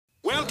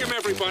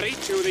Welcome, everybody,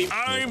 to the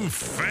I'm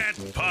Fat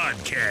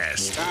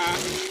Podcast.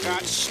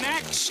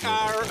 Snacks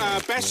are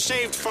best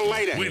saved for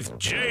later. With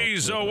Jay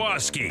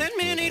Zawoski. That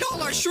man ate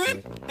all our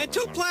shrimp and 2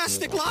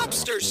 plastic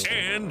lobsters.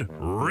 And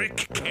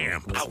Rick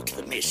Camp. Out of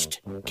the mist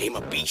came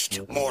a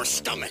beast more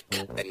stomach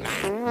than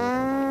man.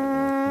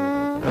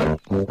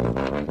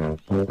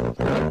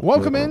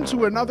 Welcome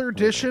into another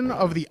edition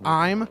of the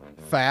I'm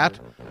Fat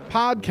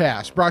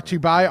Podcast, brought to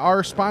you by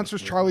our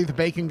sponsors, Charlie the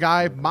Bacon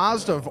Guy,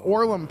 Mazda of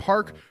Orland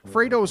Park,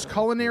 Fredo's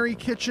Culinary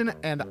Kitchen,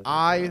 and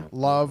I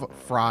Love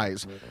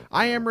Fries.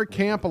 I am Rick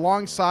Camp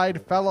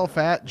alongside fellow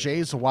fat Jay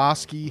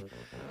Zawoski.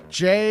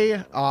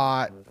 Jay,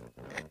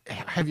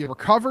 have you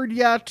recovered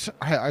yet?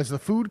 Is the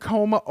food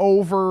coma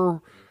over?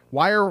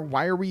 Why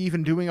are we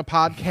even doing a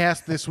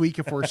podcast this week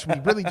if we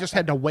really just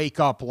had to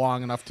wake up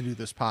long enough to do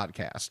this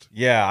podcast?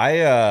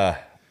 Yeah,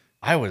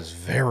 I was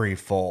very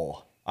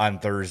full on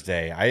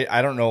Thursday.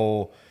 I don't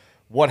know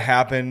what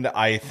happened.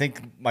 I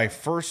think I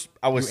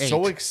was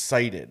so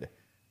excited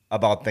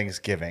about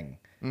Thanksgiving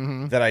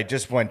that I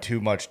just went too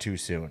much too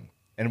soon.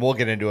 And we'll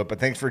get into it. But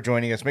thanks for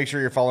joining us. Make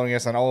sure you're following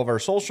us on all of our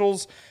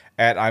socials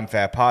at I'm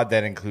Fat Pod.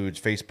 That includes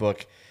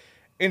Facebook,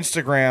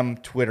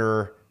 Instagram,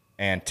 Twitter,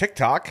 and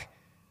TikTok.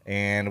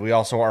 And we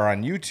also are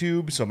on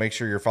YouTube, so make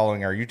sure you're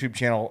following our YouTube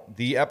channel.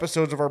 The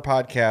episodes of our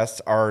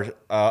podcasts are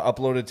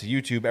uploaded to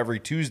YouTube every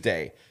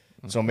Tuesday.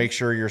 So make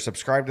sure you're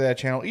subscribed to that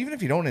channel. Even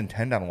if you don't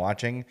intend on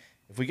watching,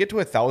 if we get to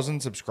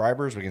 1,000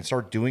 subscribers, we can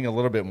start doing a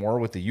little bit more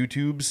with the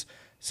YouTubes.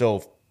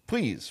 So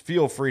please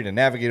feel free to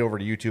navigate over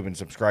to YouTube and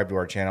subscribe to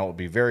our channel. It would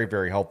be very,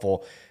 very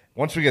helpful.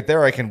 Once we get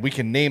there, we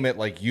can name it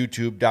like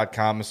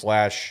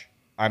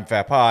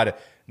youtube.com/I'mFatPod.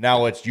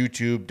 Now it's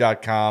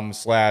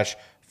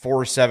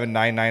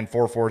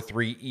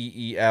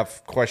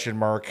youtube.com/4799443EEF question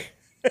mark.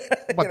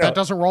 But that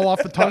doesn't roll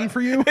off the tongue for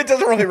you? It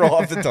doesn't really roll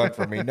off the tongue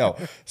for me, no.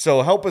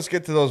 So help us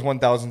get to those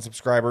 1,000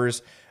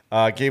 subscribers.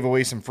 Gave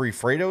away some free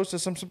Fredos to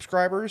some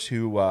subscribers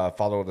who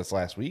followed us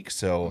last week.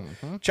 So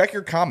check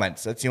your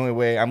comments. That's the only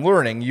way I'm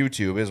learning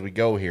YouTube as we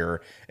go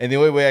here. And the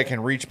only way I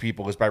can reach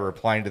people is by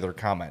replying to their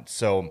comments.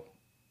 So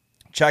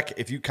check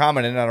if you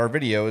commented on our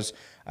videos.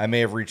 I may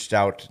have reached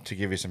out to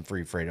give you some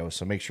free Fredos.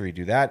 So make sure you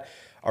do that.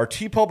 Our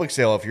TeePublic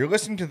sale, if you're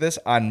listening to this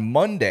on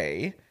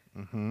Monday,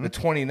 the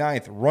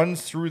 29th,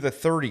 runs through the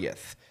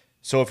 30th.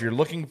 So if you're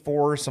looking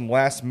for some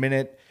last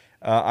minute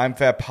I'm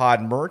Fat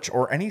Pod merch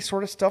or any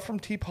sort of stuff from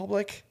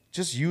TeePublic,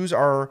 just use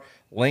our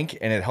link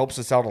and it helps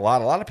us out a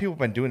lot. A lot of people have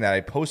been doing that.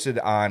 I posted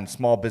on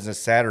Small Business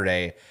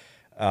Saturday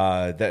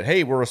that,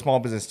 hey, we're a small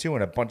business too,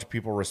 and a bunch of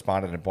people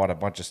responded and bought a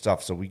bunch of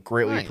stuff. So we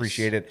greatly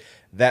appreciate it.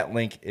 That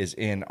link is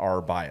in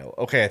our bio.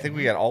 Okay, I think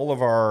we got all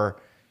of our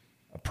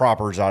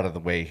propers out of the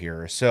way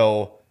here.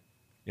 So,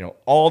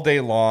 all day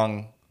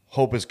long,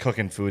 Hope is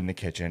cooking food in the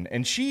kitchen,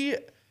 and she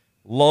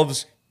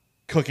loves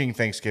cooking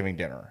Thanksgiving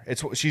dinner.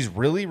 She's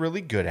really, really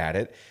good at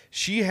it.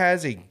 She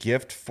has a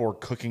gift for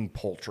cooking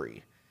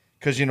poultry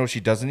because, she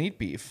doesn't eat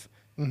beef.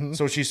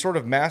 So she's sort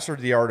of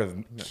mastered the art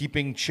of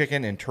keeping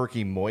chicken and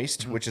turkey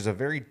moist, which is a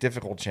very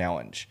difficult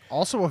challenge.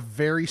 Also a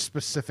very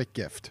specific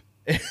gift.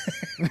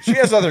 She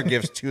has other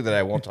gifts too that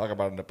I won't talk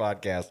about in the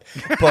podcast,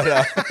 but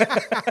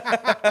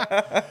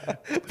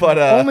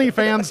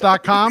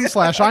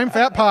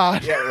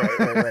onlyfans.com/I'mFatPod. Yeah,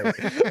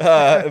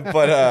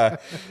 right.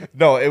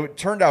 No, it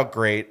turned out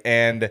great,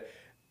 and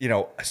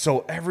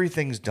so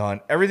everything's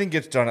done. Everything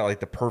gets done at like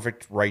the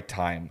perfect right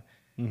time,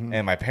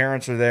 and my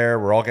parents are there.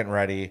 We're all getting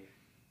ready,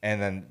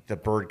 and then the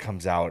bird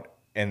comes out,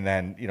 and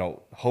then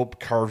Hope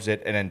carves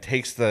it, and then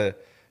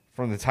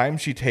from the time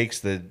she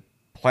takes the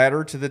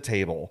platter to the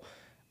table,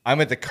 I'm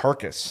at the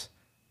carcass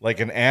like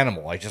an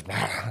animal. I just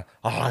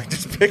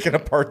picking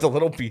apart the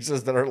little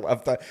pieces that are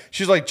left.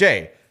 She's like,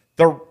 Jay,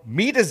 the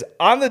meat is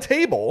on the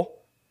table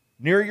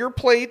near your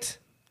plate,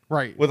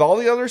 right, with all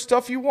the other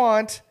stuff you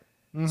want.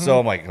 So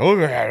I'm like,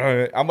 oh,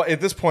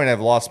 at this point, I've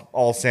lost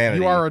all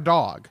sanity. You are a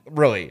dog.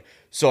 Really.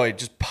 So I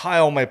just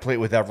pile my plate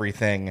with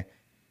everything.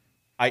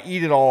 I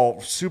eat it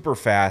all super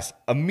fast,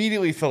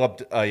 immediately fill up,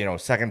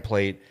 second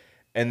plate.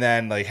 And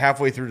then like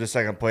halfway through the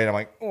second plate, I'm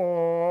like,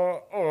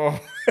 oh.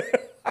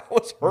 I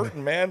was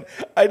hurting, man.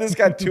 I just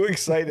got too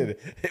excited.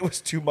 It was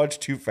too much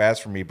too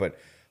fast for me, but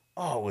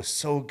it was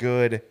so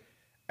good.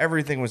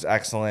 Everything was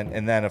excellent.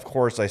 And then, of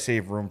course, I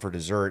saved room for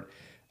dessert.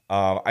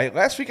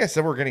 Last week I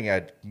said we're getting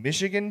a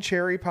Michigan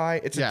cherry pie.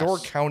 It's a Door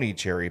County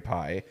cherry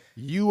pie.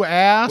 You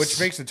ass. Which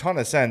makes a ton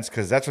of sense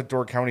because that's what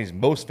Door County is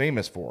most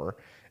famous for,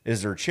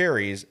 is their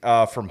cherries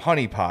from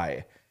Honey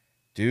Pie.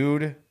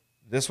 Dude,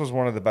 this was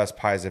one of the best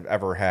pies I've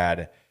ever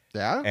had.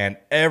 Yeah. And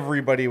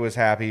everybody was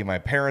happy. My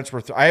parents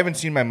were I haven't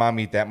seen my mom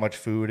eat that much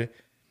food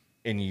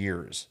in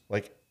years.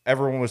 Like,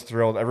 everyone was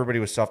thrilled. Everybody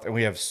was stuffed. And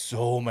we have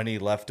so many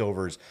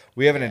leftovers.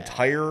 We have an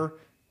entire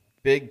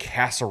big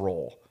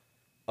casserole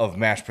of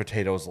mashed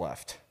potatoes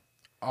left.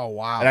 Oh,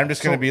 wow. And I'm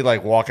just going to be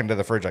like walking to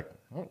the fridge like,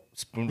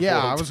 spoonful. Yeah,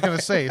 I was going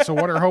to say, so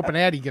what are Hope and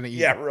Addie going to eat?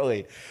 Yeah,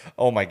 really.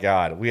 Oh, my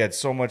God. We had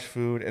so much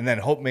food. And then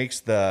Hope makes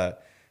the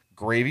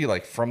gravy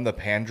like from the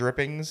pan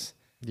drippings.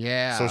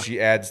 Yeah. So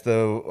she adds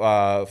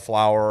the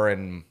flour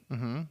and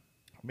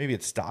maybe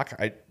it's stock.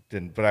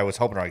 didn't, but I was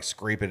hoping to like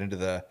scrape it into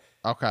the.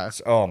 Okay.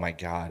 Oh my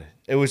God.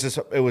 It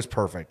was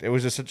perfect. It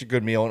was just such a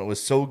good meal, and it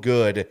was so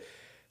good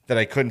that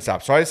I couldn't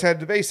stop. So I just had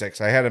the basics.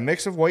 I had a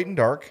mix of white and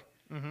dark,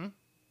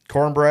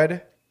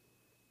 cornbread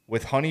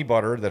with honey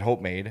butter that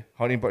Hope made.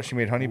 She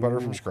made honey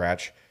butter from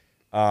scratch.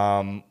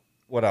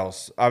 What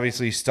else?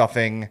 Obviously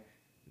stuffing.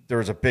 There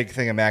was a big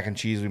thing of mac and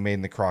cheese we made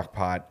in the crock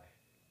pot.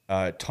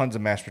 Tons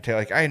of mashed potato.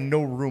 Like I had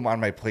no room on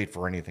my plate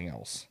for anything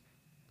else.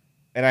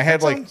 And I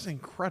had Sounds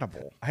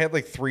incredible. I had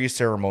like 3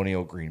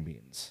 ceremonial green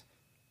beans.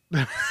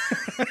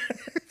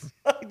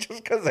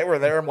 Just because they were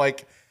there, I'm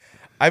like,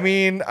 I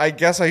mean, I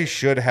guess I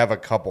should have a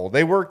couple.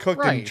 They were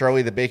cooked in Right.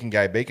 Charlie the Bacon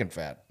Guy bacon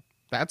fat.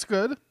 That's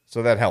good.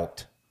 So that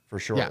helped for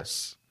sure.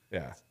 Yes.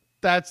 Yeah.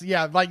 That's,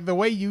 yeah, like the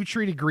way you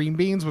treated green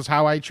beans was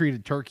how I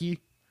treated turkey.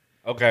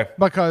 Okay.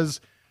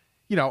 Because,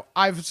 you know,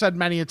 I've said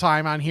many a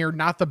time on here,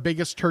 not the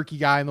biggest turkey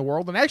guy in the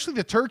world. And actually,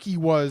 the turkey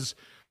was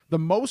the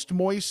most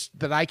moist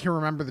that I can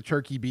remember the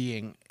turkey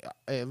being,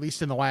 at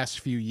least in the last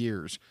few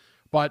years.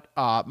 But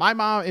my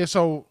mom is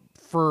so.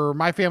 For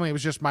my family, it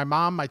was just my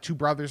mom, my 2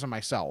 brothers, and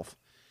myself.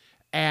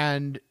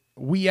 And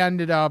we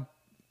ended up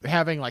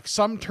having like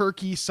some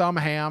turkey, some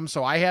ham.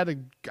 So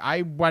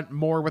I went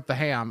more with the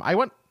ham.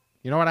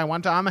 You know what I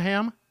went on the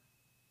ham?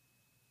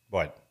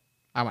 What?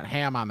 I went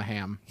ham on the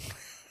ham.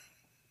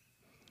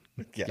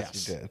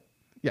 Yes, you did.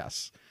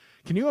 Yes.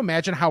 Can you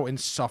imagine how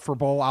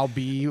insufferable I'll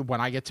be when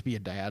I get to be a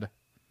dad?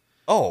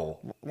 Oh,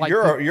 Like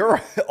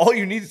you're all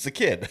you need is a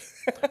kid.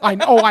 I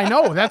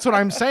know. That's what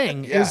I'm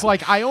saying. Yeah. Is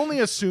like I only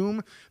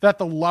assume that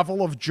the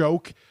level of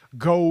joke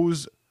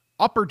goes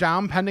up or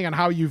down depending on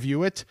how you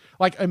view it.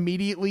 Like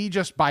immediately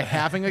just by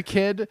having a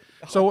kid.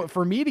 So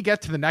for me to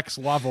get to the next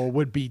level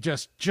would be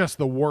just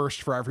the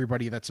worst for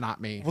everybody that's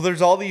not me. Well,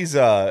 there's all these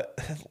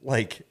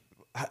like,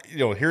 you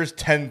know, here's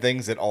 10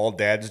 things that all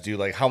dads do.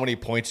 Like, how many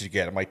points did you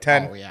get? I'm like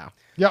 10. Oh yeah.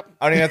 Yep.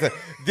 I don't even have to.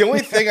 The only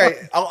thing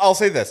I'll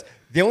say this.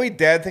 The only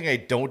dad thing I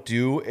don't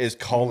do is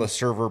call a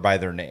server by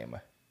their name.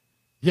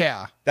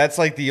 Yeah. That's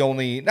like the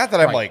only, not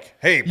that I'm Right. like,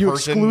 hey, You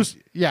person.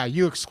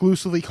 you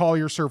exclusively call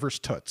your servers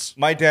toots.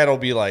 My dad will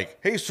be like,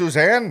 hey,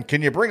 Suzanne,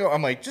 can you bring,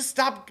 I'm like, just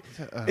stop.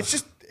 It's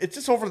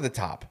just over the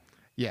top.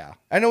 Yeah.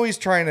 I know he's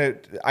trying to,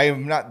 I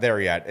am not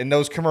there yet. And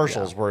those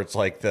commercials where it's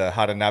like the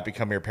how to not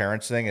become your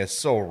parents thing is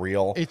so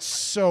real. It's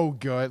so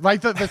good.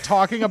 Like the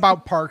talking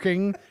about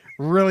parking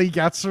really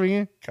gets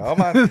me.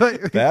 Come on,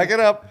 back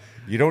it up.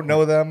 You don't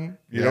know them.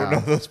 You don't Yeah.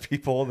 know those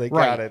people. They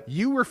Right. got it.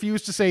 You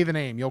refuse to say the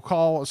name. You'll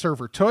call a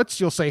server Toots.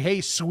 You'll say,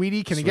 hey,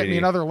 sweetie, can you get me Sweetie.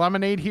 another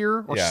lemonade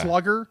here? Or Yeah.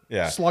 Slugger.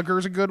 Yeah.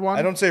 Slugger's a good one.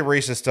 I don't say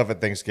racist stuff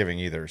at Thanksgiving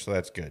either, so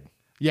that's good.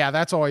 Yeah,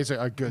 that's always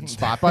a good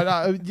spot.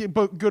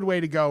 But good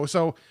way to go.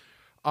 So,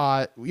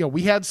 you know,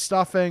 we had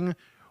stuffing.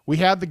 We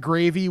had the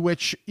gravy,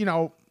 which, you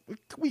know,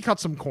 we cut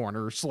some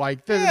corners.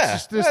 Like, Yeah,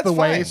 it's just that's the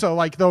way. fine. So,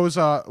 like, those,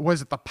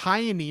 was it the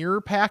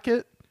Pioneer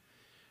packet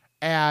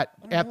at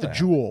the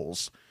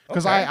Jewels?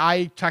 Because Okay.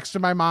 I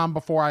texted my mom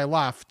before I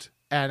left,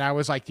 and I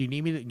was like, "Do you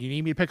need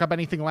me to pick up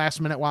anything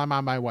last minute while I'm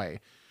on my way?"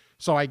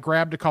 So I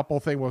grabbed a couple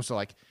things. What was it,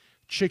 like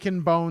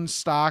chicken bone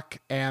stock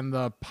and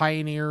the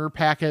Pioneer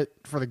packet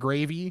for the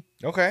gravy,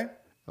 Okay.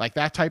 like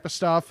that type of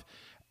stuff,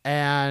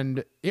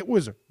 and it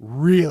was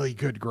really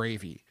good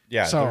gravy.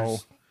 Yeah. So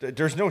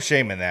there's no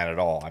shame in that at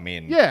all. I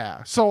mean,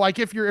 yeah. So like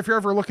if you're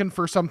ever looking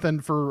for something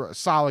for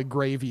solid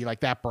gravy like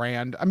that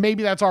brand,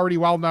 maybe that's already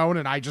well known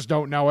and I just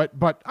don't know it,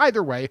 but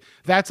either way,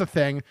 that's a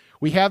thing.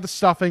 We had the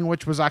stuffing,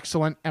 which was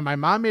excellent, and my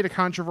mom made a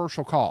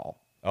controversial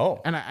call.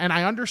 Oh. And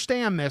I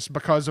understand this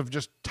because of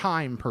just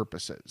time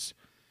purposes.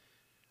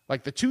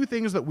 Like the 2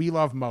 things that we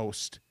love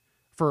most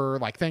for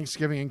like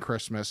Thanksgiving and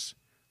Christmas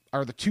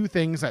are the 2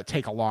 things that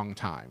take a long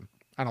time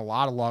and a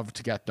lot of love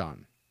to get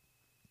done.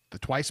 The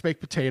twice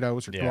baked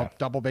potatoes or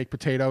double baked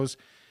potatoes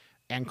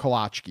and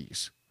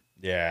kolachkis.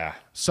 Yeah.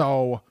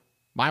 So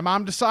my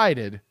mom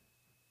decided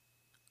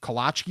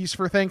kolachkis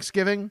for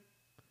Thanksgiving,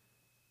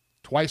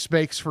 twice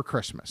bakes for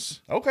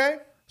Christmas. Okay.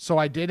 So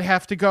I did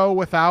have to go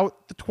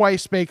without the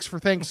twice bakes for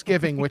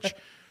Thanksgiving, which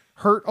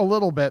hurt a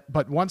little bit.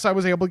 But once I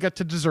was able to get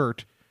to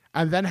dessert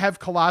and then have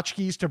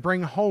kolachkis to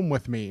bring home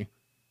with me,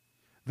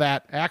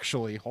 that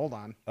actually, hold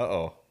on.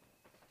 Uh-oh.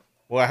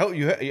 Well, I hope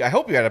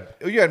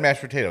you had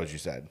mashed potatoes, you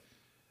said.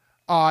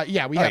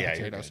 Yeah, we had yeah, you're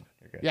potatoes. good.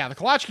 You're good. Yeah, the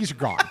kolachkis are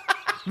gone.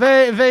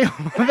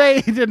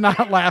 they did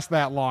not last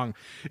that long.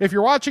 If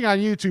you're watching on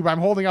YouTube, I'm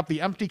holding up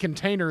the empty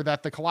container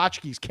that the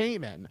kolachkis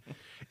came in.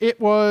 It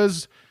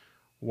was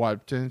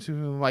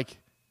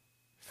like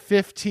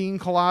 15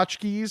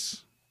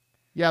 kolachkis.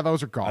 Yeah,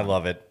 those are gone. I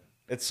love it.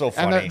 It's so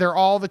funny. And they're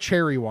all the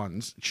cherry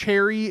ones.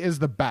 Cherry is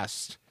the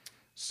best.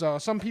 So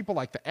some people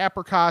like the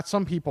apricot,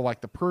 some people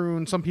like the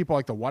prune, some people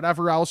like the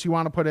whatever else you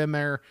want to put in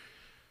there.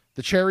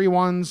 The cherry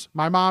ones,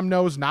 my mom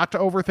knows not to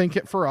overthink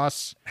it for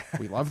us.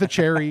 We love the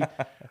cherry.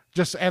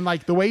 And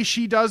like the way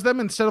she does them,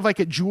 instead of like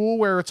a Jewel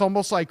where it's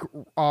almost like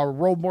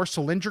rolled more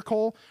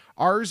cylindrical,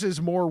 ours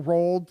is more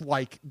rolled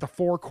like the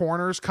 4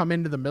 corners come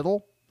into the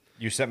middle.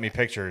 You sent me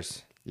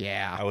pictures.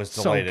 Yeah, I was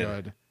delighted. So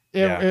good.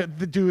 Yeah.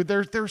 Dude,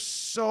 they're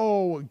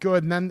so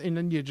good. And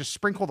then you just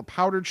sprinkle the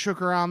powdered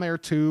sugar on there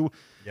too.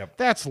 Yep.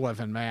 That's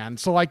living, man.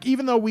 So like,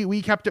 even though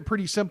we kept it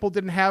pretty simple,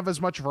 didn't have as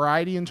much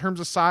variety in terms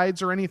of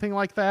sides or anything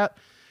like that,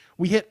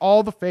 we hit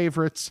all the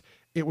favorites.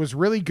 It was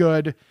really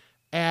good.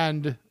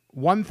 And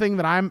one thing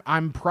that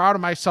I'm proud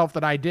of myself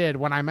that I did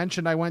when I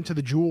mentioned I went to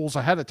the Jewels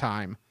ahead of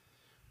time,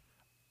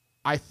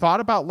 I thought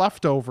about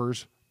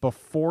leftovers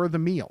before the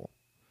meal.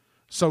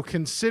 So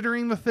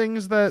considering the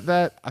things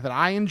that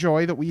I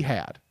enjoy that we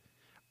had,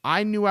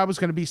 I knew I was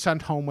going to be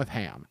sent home with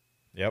ham.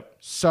 Yep.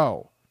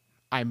 So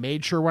I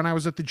made sure when I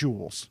was at the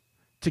Jewels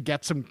to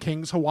get some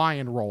King's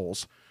Hawaiian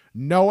rolls,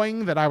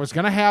 knowing that I was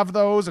going to have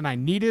those and I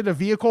needed a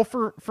vehicle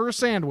for a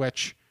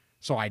sandwich.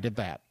 So I did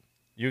that.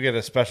 You get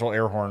a special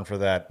air horn for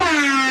that.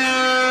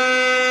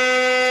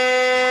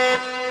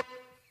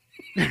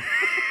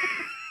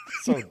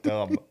 So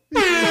dumb.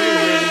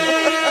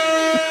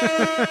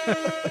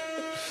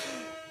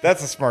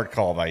 That's a smart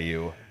call by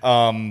you.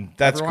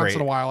 That's Every great. once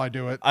in a while I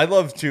do it. I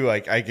love to,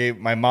 like, I gave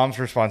my mom's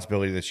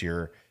responsibility this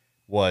year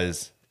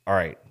was, all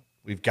right,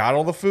 we've got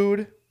all the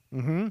food.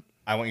 Mm-hmm.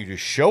 I want you to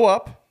show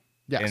up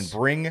and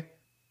bring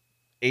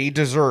a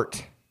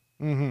dessert.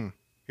 Mm-hmm.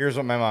 Here's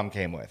what my mom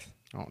came with.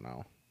 Oh,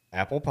 no.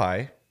 Apple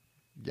pie.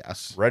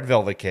 Yes. Red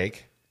velvet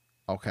cake.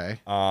 Okay.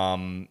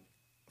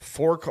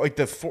 Four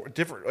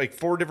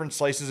different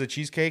slices of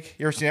cheesecake.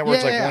 You ever seen that where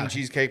it's like one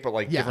cheesecake but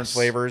like different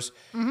flavors?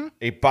 Mm-hmm.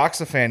 A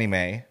box of Fannie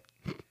Mae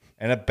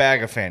and a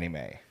bag of Fannie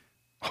Mae.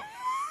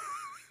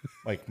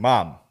 Like,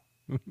 Mom,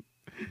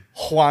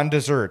 Juan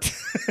dessert.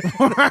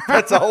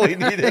 That's all we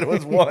needed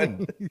was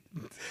one.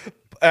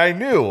 I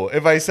knew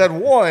if I said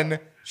one,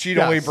 she'd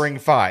only bring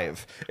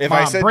 5. If Mom,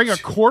 I said bring a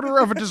quarter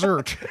of a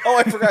dessert. Oh,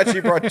 I forgot she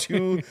brought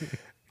 2.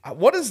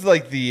 What is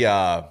like the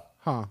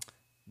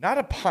not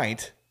a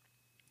pint,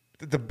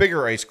 the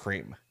bigger ice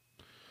cream?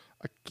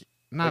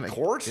 Not a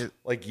quart?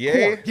 Like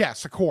yay? Quart.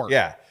 Yes, a quart.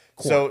 Yeah.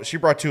 Quart. So she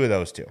brought 2 of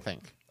those too. I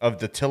think. Of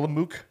the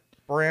Tillamook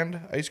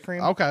brand ice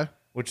cream. Okay.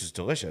 Which is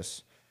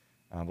delicious.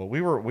 But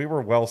we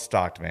were well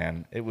stocked,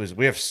 man.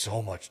 We have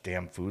so much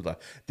damn food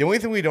left. The only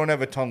thing we don't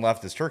have a ton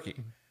left is turkey.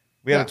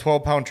 We had a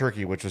 12-pound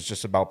turkey, which was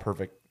just about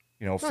perfect,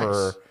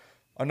 for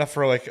enough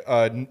for like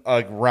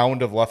a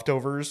round of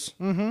leftovers.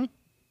 Mm-hmm.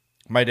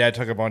 My dad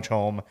took a bunch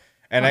home,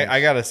 and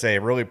I gotta say,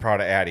 really proud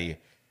of Addie.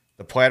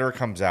 The platter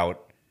comes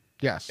out.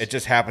 Yes. It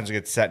just happens to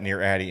get set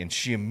near Addie, and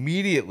she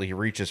immediately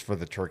reaches for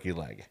the turkey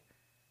leg.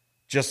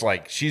 Just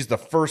like she's the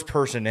first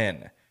person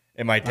in.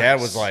 And my dad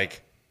was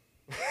like,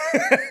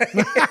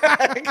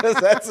 because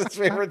that's his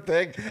favorite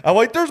thing. I'm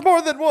like, there's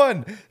more than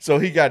one. So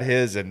he got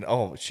his, and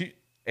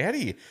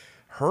Addie,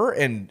 her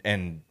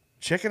and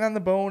chicken on the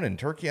bone and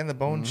turkey on the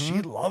bone,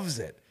 she loves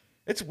it.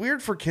 It's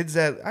weird for kids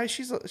that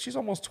she's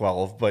almost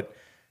 12, but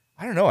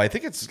I don't know. I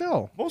think it's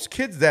still most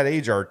kids that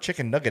age are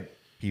chicken nugget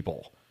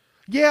people.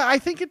 Yeah, I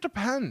think it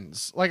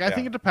depends. Like, I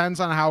think it depends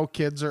on how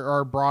kids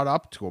are brought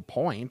up to a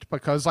point,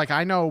 because like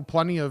I know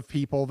plenty of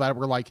people that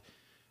were like,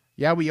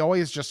 yeah, we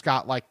always just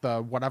got like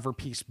the whatever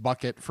piece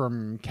bucket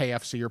from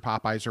KFC or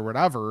Popeyes or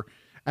whatever,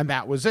 and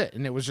that was it.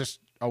 And it was just,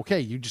 okay,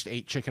 you just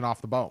ate chicken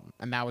off the bone,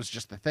 and that was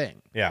just the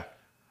thing. Yeah.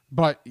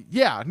 But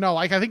yeah, no,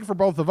 like I think for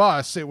both of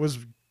us, it was,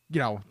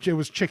 it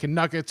was chicken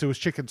nuggets, it was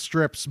chicken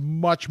strips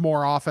much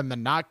more often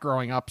than not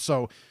growing up.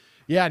 So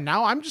yeah,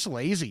 now I'm just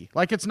lazy.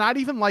 Like, it's not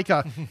even like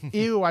a,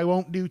 ew, I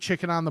won't do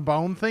chicken on the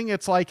bone thing.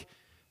 It's like,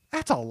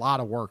 that's a lot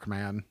of work,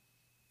 man.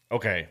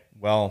 Okay,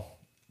 well,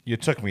 you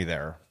took me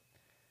there.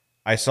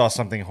 I saw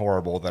something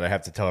horrible that I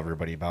have to tell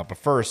everybody about. But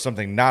first,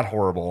 something not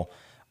horrible.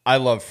 I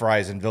love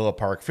fries in Villa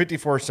Park,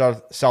 54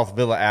 South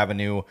Villa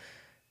Avenue.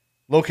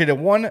 Located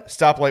 1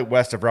 stoplight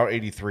west of Route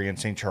 83 in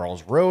St.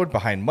 Charles Road,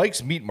 behind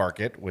Mike's Meat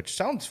Market, which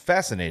sounds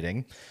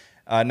fascinating,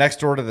 next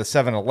door to the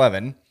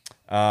 7-Eleven.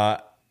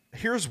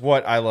 Here's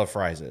what I Love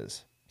Fries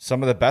is.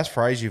 Some of the best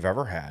fries you've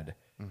ever had,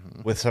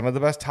 with some of the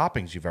best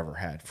toppings you've ever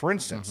had. For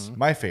instance,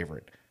 my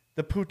favorite,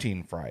 the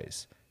poutine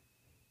fries.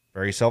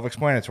 Very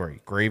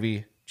self-explanatory.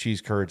 Gravy,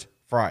 cheese curds,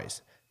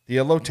 fries. The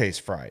elotes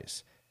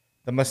fries.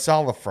 The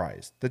masala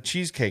fries. The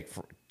cheesecake.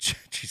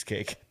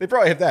 Cheesecake. They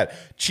probably have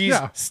that. Cheese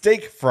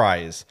steak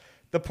fries.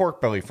 The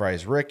pork belly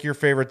fries. Rick, your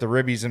favorite, the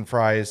ribbies and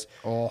fries.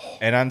 Oh.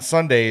 And on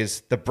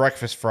Sundays, the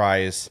breakfast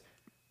fries.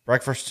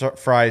 Breakfast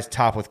fries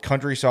topped with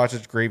country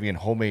sausage gravy and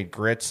homemade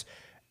grits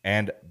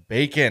and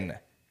bacon.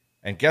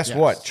 And guess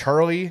what?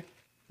 Charlie,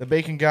 the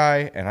bacon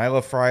guy, and I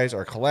Love Fries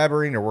are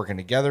collaborating or working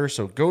together.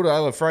 So go to I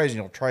Love Fries and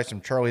you'll try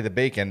some Charlie the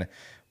Bacon,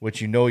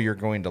 which you know you're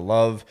going to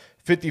love.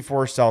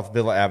 54 South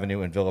Villa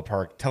Avenue in Villa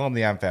Park. Tell them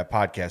the I'm Fat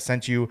podcast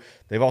sent you.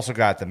 They've also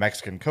got the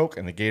Mexican Coke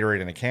and the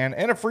Gatorade in a can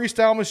and a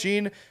freestyle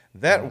machine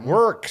that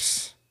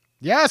works.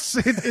 Yes,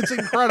 it's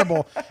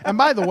incredible. And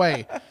by the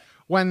way,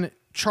 when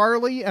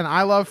Charlie and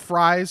I Love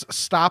Fries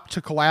stop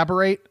to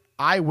collaborate,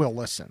 I will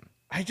listen.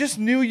 I just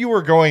knew you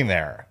were going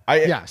there.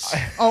 I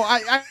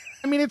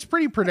mean, it's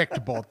pretty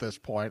predictable at this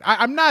point.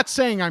 I'm not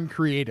saying I'm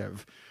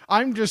creative.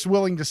 I'm just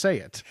willing to say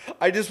it.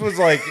 I just was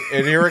like,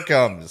 and here it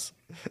comes.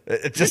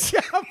 It just,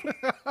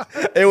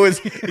 it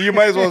was, you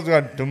might as well have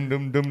gone dum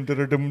dum dum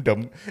dum dum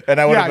dum, and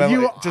I would have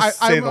been like, just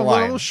say I'm the a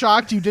line. little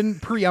shocked you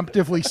didn't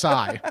preemptively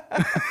sigh.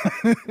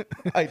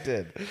 I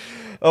did.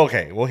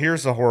 Okay, well,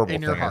 here's the horrible In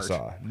thing your I heart.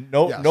 saw.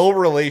 Yes. No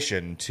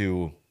relation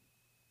to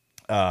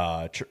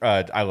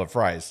I Love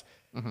Fries.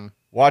 Mm-hmm.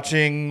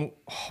 Watching,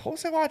 what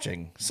was I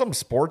watching? Some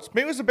sports.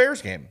 Maybe it was the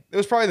Bears game. It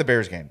was probably the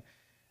Bears game.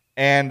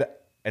 And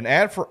an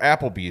ad for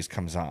Applebee's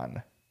comes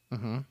on.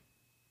 Mm-hmm.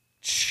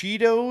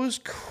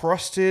 Cheetos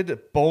crusted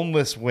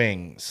boneless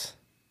wings.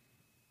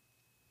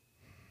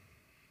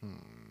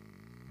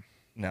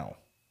 No.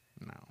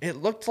 It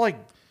looked like,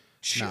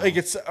 like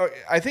it's.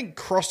 I think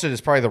crusted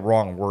is probably the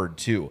wrong word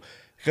too,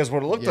 because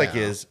what it looked like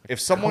Yeah. is if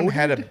someone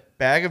had a Coated?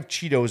 bag of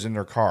Cheetos in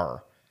their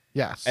car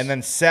Yes. and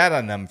then sat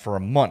on them for a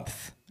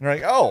month, and they're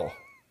like, "Oh,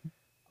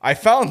 I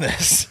found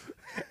this,"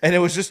 and it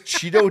was just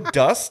Cheeto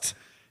dust.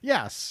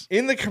 yes.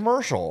 In the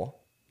commercial,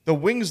 the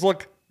wings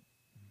look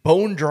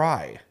bone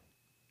dry.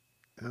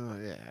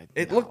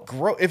 It looked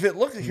gross. If it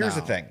looked, here's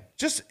the No. thing: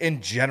 just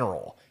in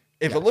general,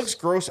 if it Yes. looks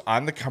gross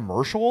on the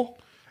commercial,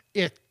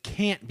 It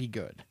can't be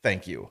good.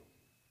 thank you.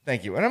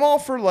 And I'm all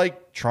for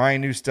like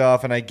trying new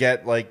stuff, and I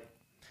get like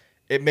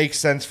it makes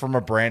sense from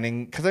a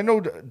branding because I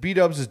know B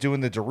Dubs is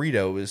doing the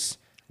Doritos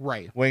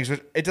Right. wings,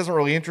 which it doesn't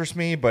really interest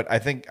me, but I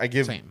think I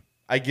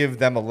give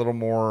them a little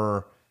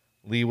more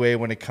leeway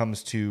when it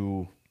comes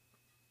to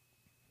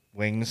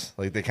wings.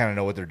 Like they kind of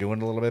know what they're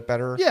doing a little bit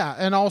better. Yeah,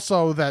 and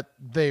also that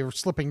they're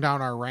slipping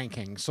down our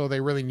rankings, so they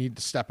really need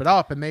to step it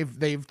up. And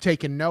they've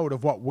taken note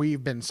of what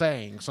we've been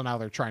saying, so now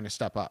they're trying to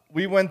step up.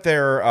 We went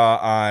there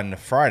on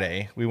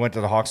Friday. We went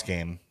to the Hawks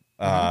game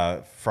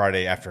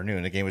Friday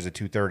afternoon. The game was at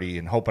 2:30,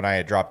 and Hope and I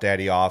had dropped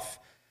Daddy off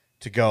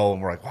to go,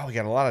 and we're like, wow, we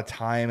got a lot of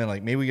time, and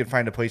like maybe we could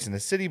find a place in the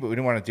city, but we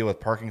didn't want to deal with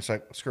parking. So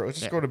like, screw it, let's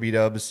just go to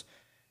B-Dubs,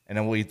 and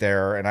then we'll eat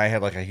there. And I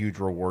had like a huge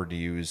reward to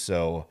use,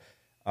 so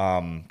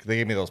they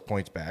gave me those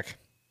points back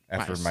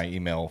after Nice. my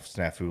email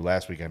snafu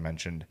last week I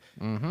mentioned.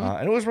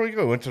 And it was really good.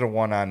 We went to the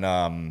one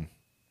on,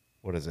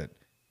 what is it?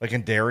 Like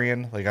in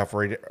Darien, like off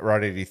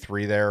Route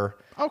 83 there.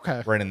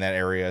 Okay. Right in that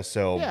area.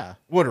 So Yeah.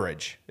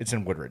 Woodridge. It's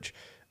in Woodridge.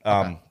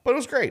 But it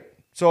was great.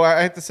 So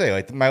I have to say,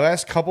 like my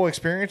last couple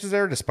experiences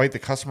there, despite the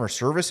customer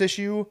service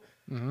issue,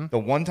 the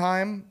one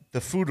time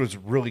the food was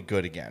really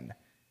good again.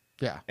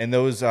 Yeah. And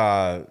those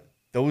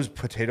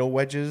potato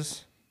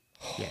wedges,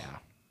 Yeah.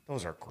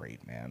 those are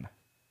great, man.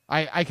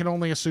 I can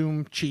only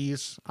assume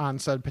cheese on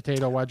said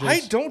potato wedges.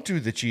 I don't do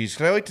the cheese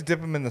because I like to dip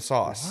them in the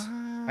sauce.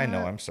 I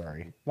know. I'm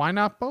sorry. Why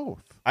not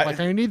both? I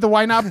I need the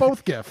why not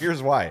both gift.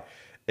 Here's why.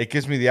 It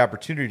gives me the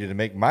opportunity to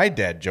make my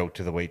dad joke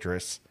to the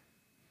waitress.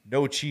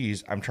 No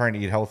cheese. I'm trying to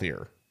eat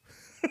healthier.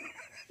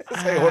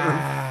 I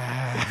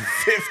ordered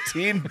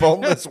 15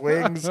 boneless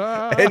wings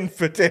and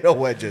potato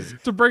wedges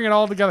To bring it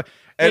all together.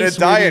 and Hey, a sweetie.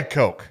 Diet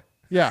Coke.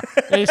 Yeah.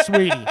 Hey,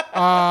 sweetie.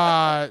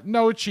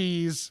 No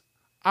cheese.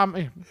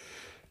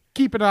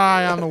 Keep an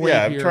eye on the way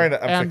Yeah, I'm here. trying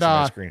to. I'm and, fixing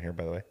my screen here,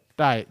 by the way.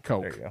 Diet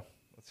Coke. There you go.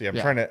 Let's see. I'm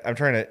Yeah.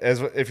 trying to.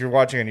 As if you're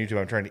watching on YouTube,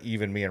 I'm trying to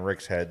even me and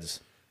Rick's heads.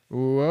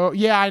 Whoa.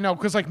 Yeah, I know.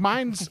 Because like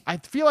I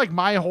feel like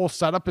my whole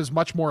setup is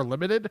much more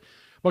limited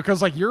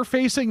because like you're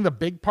facing the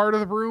big part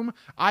of the room.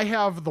 I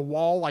have the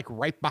wall like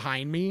right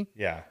behind me.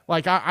 Yeah.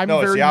 Like I'm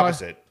No, it's very the much.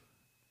 opposite.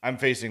 I'm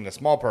facing the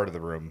small part of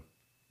the room.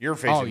 You're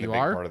facing the you big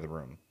are? part of the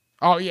room.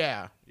 Oh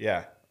yeah,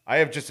 Yeah. I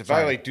have just, if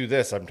I like do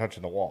this, I'm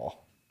touching the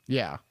wall.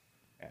 yeah,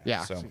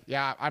 yeah. so-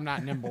 Yeah, I'm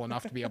not nimble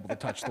enough to be able to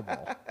touch the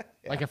wall.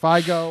 Like if I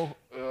go.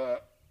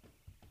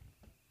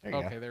 There you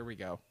Okay, go. there we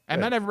go.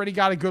 And then everybody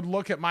got a good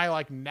look at my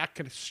like neck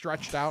and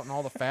stretched out and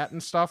all the fat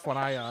and stuff when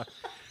I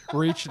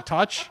reach and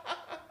touch.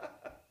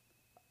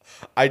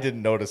 I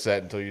didn't notice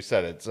that until you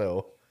said it.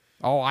 So,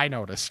 Oh, I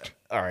noticed.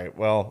 all right.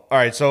 Well, all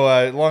right. So,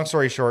 long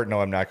story short,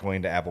 no, I'm not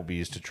going to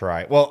Applebee's to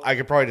try. Well, I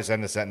could probably just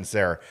end the sentence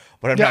there,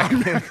 but I'm Yeah, not.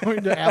 I'm not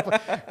going to Apple.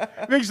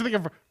 It makes you think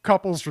of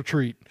couples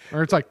retreat,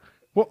 or it's like,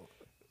 well,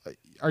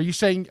 are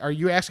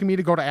you asking me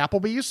to go to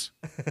Applebee's?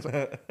 It's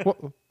like,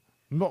 well,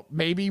 no,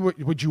 maybe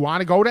would you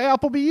want to go to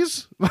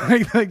Applebee's?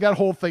 like that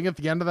whole thing at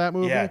the end of that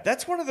movie. Yeah,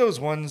 that's one of those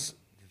ones.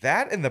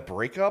 That and the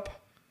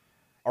breakup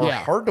are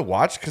Yeah. hard to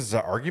watch because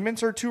the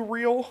arguments are too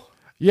real.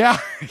 Yeah.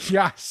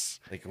 Yes.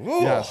 Like,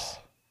 whoa. Yes.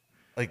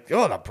 Like,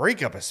 oh, the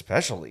breakup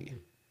especially.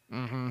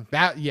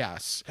 That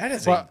yes. That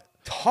is But, a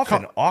tough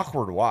and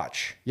awkward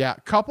watch. yeah.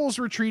 Couples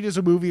Retreat is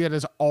a movie that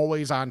is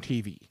always on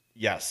TV.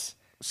 Yes.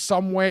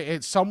 Somewhere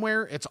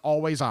it's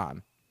always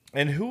on.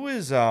 And who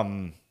is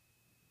I've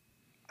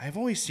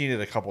only seen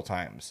it a couple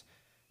times.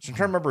 So I'm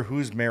trying to remember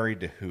who's married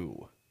to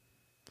who.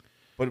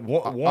 But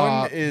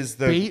one is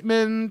the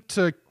Bateman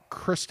to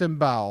Kristen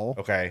Bell.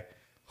 okay.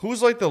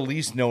 Who's like the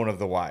least known of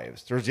the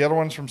wives? There's the other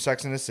ones from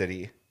Sex and the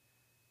City.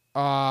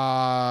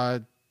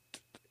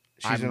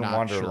 She's I'm in not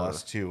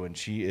Wanderlust too, and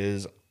she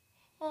is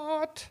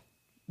hot.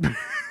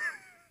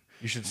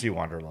 You should see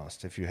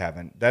Wanderlust if you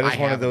haven't. That is I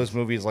one of haven't. those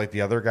movies like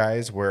the other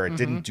guys where it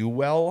didn't do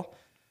well,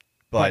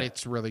 but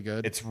it's really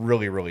good. it's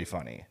really, really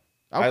funny.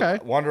 Okay.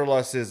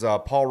 Wanderlust is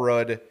Paul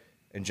Rudd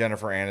and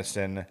Jennifer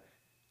Aniston.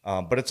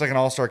 But it's like an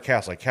all-star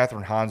cast. Like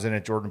Catherine Hahn's in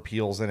it, Jordan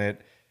Peele's in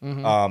it,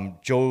 Mm-hmm.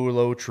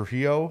 Joe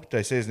Trujillo. Did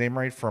I say his name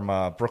right? From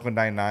Brooklyn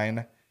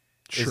Nine-Nine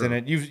is Sure. in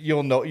it.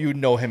 You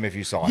know him if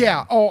you saw him.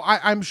 Yeah. Oh,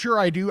 I'm sure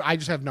I do. I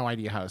just have no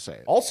idea how to say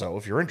it. Also,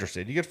 if you're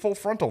interested, you get Full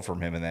Frontal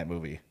from him in that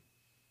movie.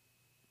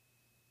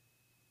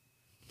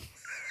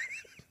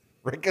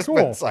 Rick has Cool.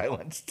 been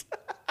silenced.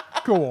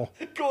 Cool.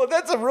 Cool.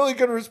 That's a really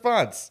good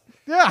response.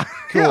 Yeah.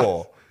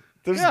 Cool.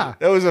 Yeah.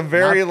 That was a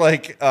very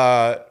nothing.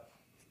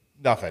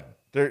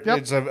 Yep.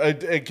 It's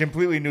a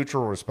completely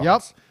neutral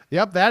response.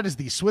 Yep. That is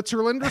the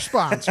Switzerland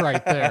response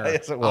right there.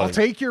 Yes, it was. I'll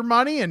take your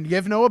money and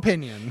give no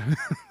opinion.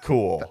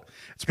 Cool.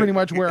 It's pretty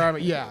much where I'm.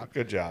 Yeah.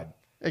 Good job.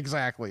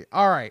 Exactly.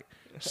 All right.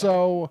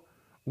 So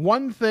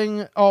one thing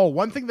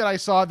that I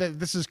saw, that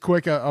this is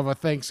quick of a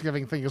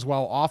Thanksgiving thing as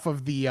well, off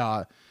of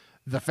the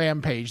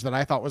fan page, that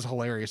I thought was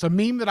hilarious. A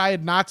meme that I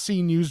had not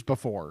seen used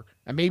before,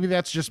 and maybe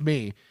that's just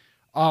me,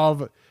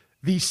 of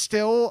the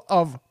still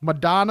of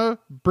Madonna,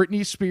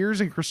 Britney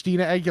Spears, and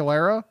Christina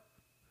Aguilera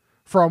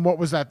from, what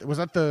was that? Was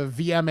that the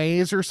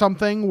VMAs or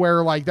something?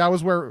 Where like that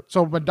was where,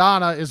 so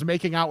Madonna is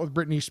making out with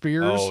Britney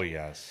Spears. Oh,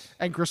 yes.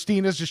 And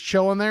Christina's just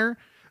chilling there.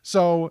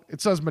 So it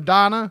says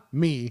Madonna,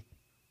 me,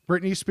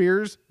 Britney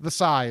Spears, the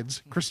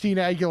sides,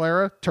 Christina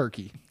Aguilera,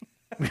 turkey.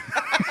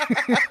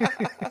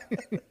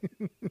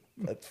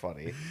 That's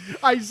funny.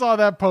 I saw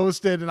that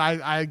posted and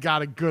I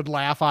got a good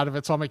laugh out of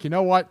it. So I'm like, you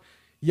know what?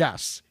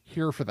 Yes,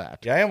 here for that.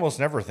 Yeah, I almost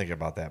never think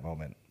about that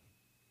moment.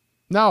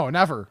 No,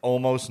 never.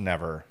 Almost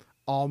never.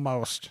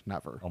 Almost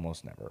never.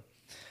 Almost never.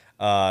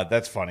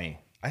 That's funny.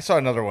 I saw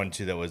another one,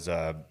 too, that was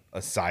a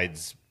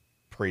sides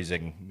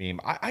praising meme.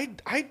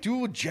 I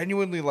do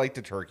genuinely like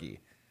the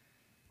turkey.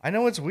 I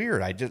know it's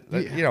weird. I just,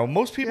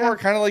 most people are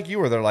kind of like you,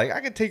 where they're like,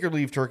 I could take or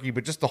leave turkey,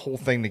 but just the whole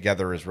thing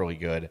together is really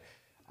good.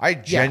 I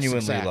genuinely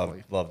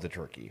exactly. love the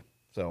turkey.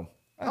 So,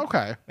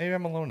 Okay. maybe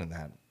I'm alone in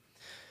that.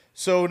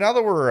 So now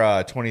that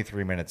we're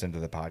 23 minutes into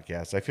the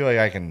podcast, I feel like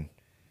I can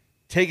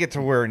take it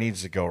to where it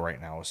needs to go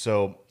right now.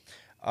 So,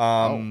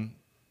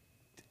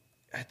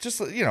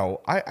 just,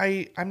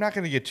 I'm not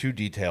going to get too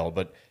detailed,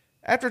 but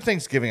after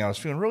Thanksgiving, I was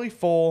feeling really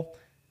full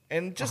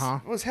and just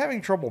was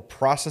having trouble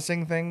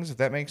processing things, if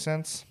that makes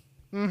sense.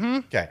 Mm-hmm.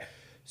 Okay.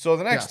 So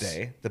the next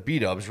day, the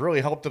B-dubs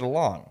really helped it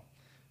along.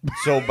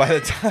 So by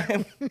the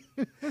time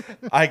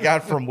I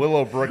got from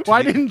Willowbrook to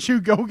Why didn't you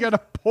go get a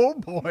po'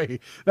 boy?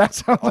 That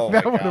sounds like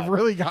that my would have God.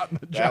 really gotten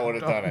the job that would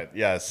have done it,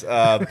 yes.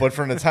 But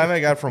from the time I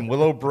got from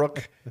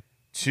Willowbrook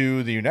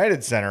to the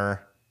United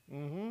Center,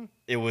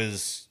 it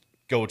was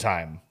go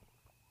time.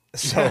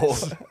 So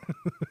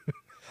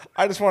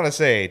I just want to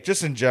say,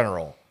 just in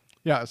general,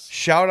 Yes.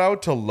 shout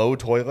out to low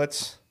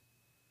toilets,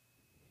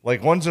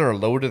 like ones that are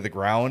low to the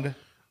ground.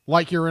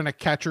 Like you're in a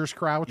catcher's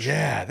crouch.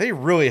 Yeah, they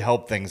really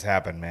help things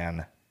happen,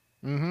 man.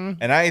 Mm-hmm.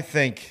 And I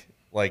think,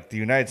 like, the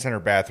United Center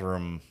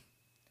bathroom,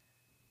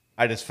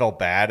 I just felt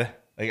bad.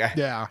 Like,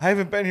 I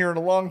haven't been here in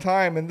a long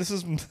time, and this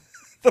is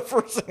the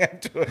first thing I'm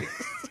doing.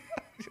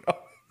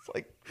 It's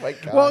like, my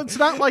God. Well, it's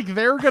not like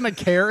they're gonna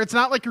care. It's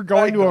not like you're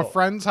going to a know.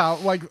 friend's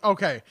house. Like,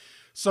 okay,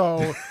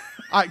 so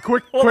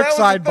quick Well, that was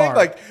the thing. sidebar.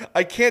 Like,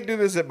 I can't do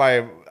this at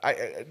my.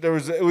 It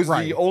was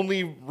Right. the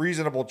only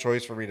reasonable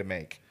choice for me to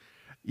make.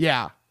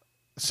 Yeah.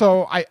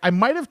 So I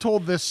might have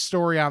told this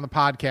story on the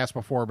podcast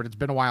before, but it's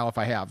been a while if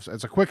I have.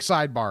 It's a quick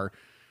sidebar.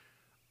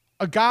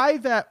 A guy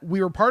that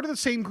we were part of the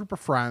same group of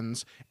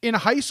friends. In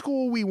high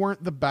school, we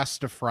weren't the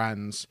best of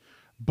friends,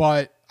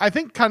 but I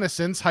think kind of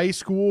since high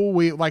school,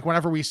 we like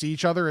whenever we see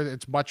each other,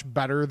 it's much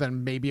better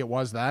than maybe it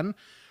was then.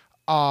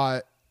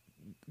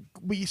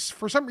 We,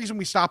 for some reason,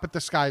 we stop at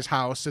this guy's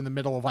house in the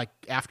middle of like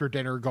after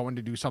dinner going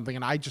to do something.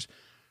 And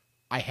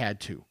I had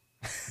to,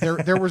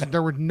 there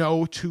were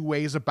no two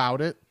ways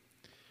about it.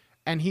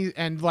 And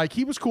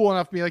he was cool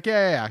enough to be like,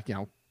 yeah,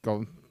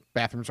 go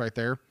bathroom's right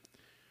there.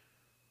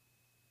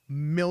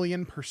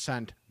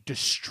 1,000,000%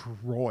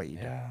 destroyed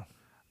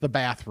the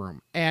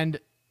bathroom. And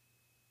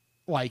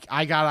like,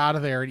 I got out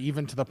of there, and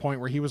even to the point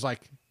where he was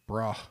like,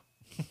 bruh.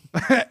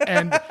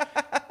 And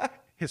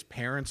his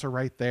parents are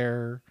right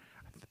there.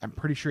 I'm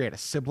pretty sure he had a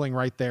sibling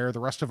right there. The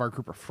rest of our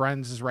group of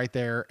friends is right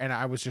there. And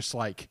I was just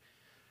like,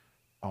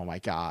 oh my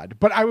God.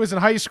 But I was in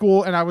high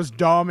school and I was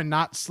dumb and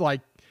not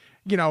like,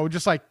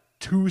 just like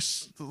too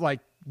like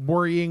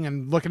worrying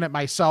and looking at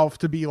myself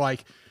to be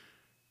like,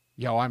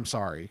 yo, I'm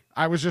sorry.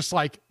 I was just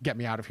like, get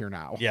me out of here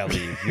now. Yeah,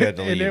 leave. You had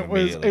to leave.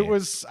 And it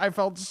was, I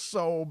felt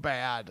so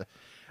bad.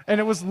 And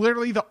it was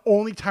literally the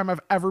only time I've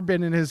ever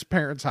been in his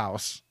parents'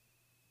 house,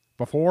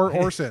 before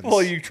or since.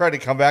 Well, you tried to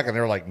come back, and they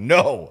were like,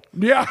 "No,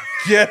 yeah,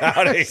 get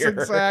out of Yes, here!"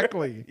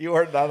 exactly. You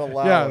are not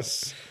allowed.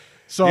 Yes.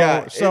 So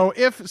Yeah,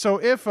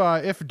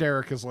 if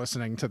Derek is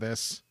listening to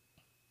this,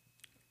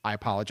 I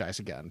apologize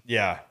again.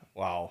 Yeah.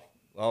 Wow.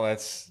 Well,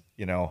 that's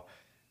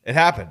it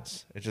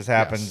happens. It just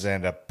happens.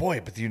 Yes. And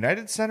boy, but the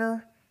United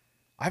Center,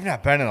 I've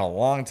not been in a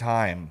long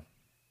time. I'm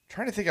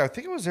trying to think. I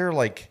think it was there.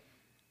 Like,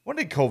 when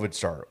did COVID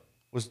start?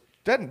 Was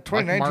that in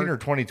 2019 or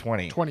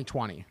 2020?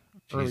 2020.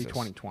 Early Jesus.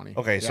 2020.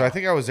 Okay, so Yeah. I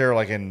think I was there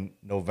like in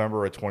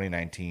November of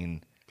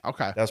 2019.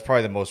 Okay. That's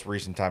probably the most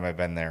recent time I've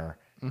been there.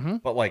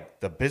 but like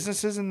the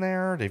businesses in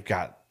there, they've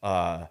got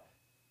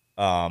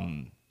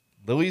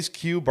Lily's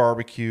Q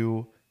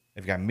barbecue.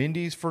 They've got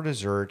Mindy's for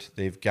dessert.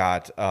 They've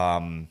got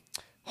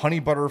honey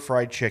butter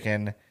fried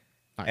chicken.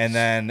 Nice. And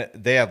then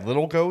they had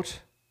Little Goat,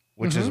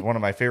 which is one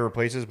of my favorite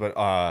places.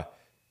 But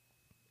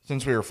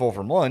since we were full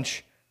from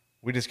lunch,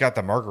 we just got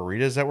the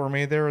margaritas that were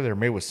made there. They're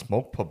made with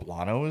smoked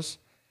poblanos.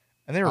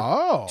 And they were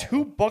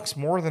 $2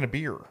 more than a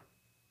beer.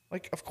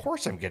 Like, of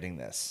course I'm getting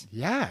this.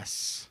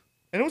 Yes.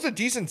 And it was a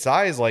decent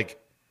size, like,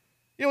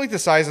 you know, like the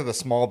size of the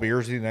small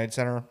beers at the United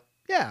Center.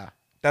 Yeah.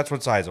 That's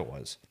what size it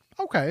was.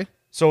 Okay.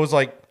 So it was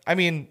like, I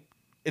mean,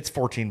 it's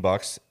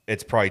 $14.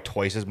 It's probably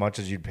twice as much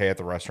as you'd pay at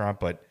the restaurant,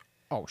 but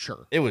Oh,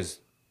 sure. it was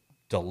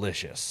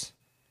delicious.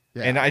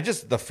 Yeah. And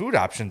the food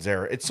options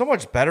there, it's so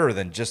much better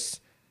than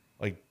just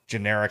like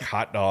generic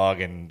hot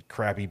dog and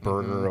crappy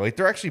burger. Like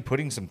they're actually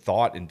putting some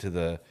thought into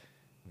the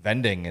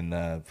vending in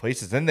the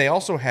places. Then they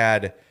also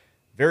had,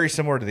 very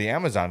similar to the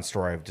Amazon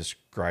store I've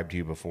described to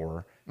you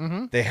before,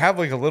 they have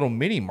like a little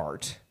mini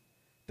mart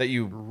that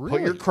you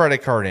put your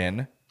credit card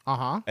in,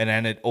 and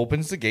then it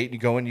opens the gate and you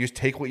go in, you just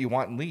take what you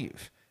want and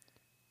leave.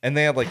 And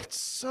they have like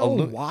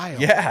wild.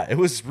 Yeah, it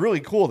was really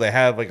cool. They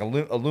have like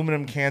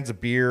aluminum cans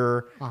of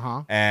beer,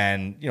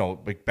 and you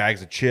know, like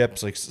bags of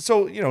chips, like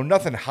so, you know,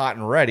 nothing hot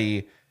and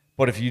ready.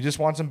 But if you just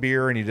want some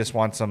beer and you just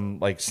want some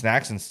like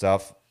snacks and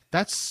stuff,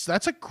 That's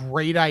a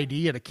great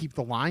idea to keep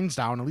the lines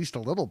down at least a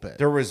little bit.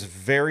 there was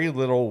very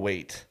little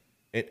wait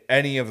at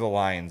any of the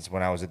lines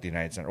when I was at the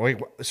United Center. Wait,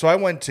 so I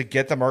went to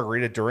get the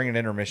margarita during an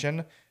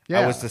intermission. I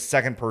Yeah. was the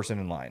second person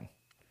in line.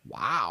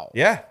 Wow.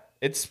 Yeah.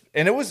 It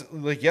was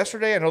like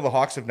yesterday. I know the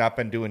Hawks have not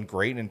been doing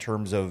great in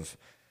terms of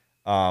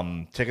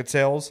ticket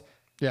sales.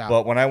 Yeah.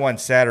 But when I went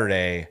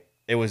Saturday,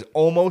 it was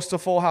almost a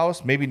full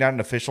house. Maybe not an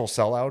official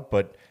sellout,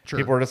 but Sure.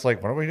 people were just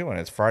like, what are we doing?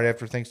 It's Friday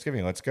after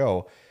Thanksgiving. Let's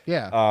go.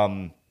 Yeah.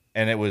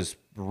 And it was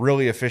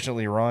really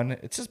efficiently run.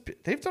 It's just,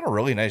 they've done a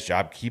really nice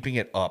job keeping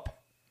it up.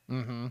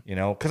 You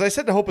know, because I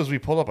said to Hope as we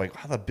pulled up, like,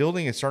 wow, the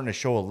building is starting to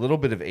show a little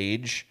bit of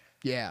age.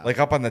 Yeah. Like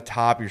up on the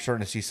top, you're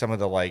starting to see some of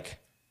the like,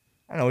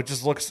 I don't know. It's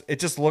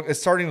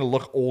starting to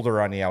look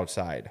older on the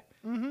outside.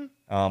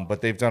 But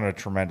they've done a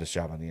tremendous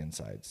job on the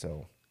inside.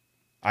 So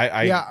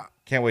I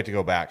can't wait to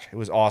go back. It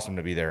was awesome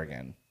to be there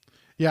again.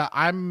 Yeah,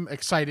 I'm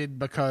excited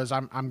because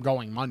I'm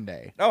going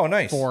Monday. Oh,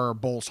 nice. For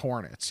Bulls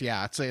Hornets.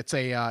 Yeah, it's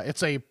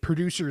a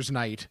producers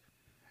night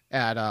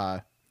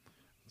at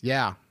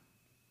yeah.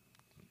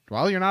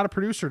 Well, you're not a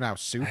producer now,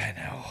 Suit. I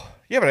know.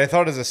 Yeah, but I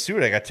thought as a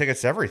suit, I got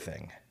tickets to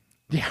everything.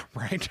 Yeah,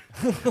 right.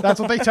 That's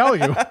what they tell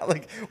you.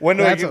 Like when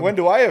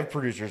do I have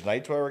producers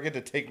night? Do I ever get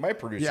to take my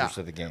producers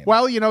to the game?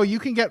 Well, you know, you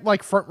can get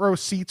like front row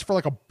seats for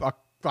like a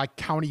like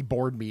county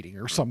board meeting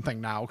or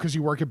something now because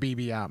you work at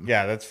BBM.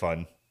 Yeah, that's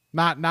fun.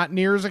 Not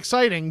near as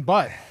exciting,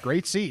 but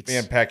great seats. Me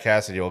and Pat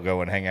Cassidy will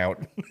go and hang out.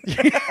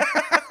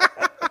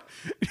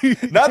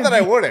 Not that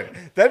I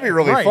wouldn't. That'd be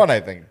really fun, I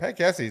think. Pat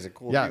Cassidy's a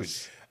cool dude.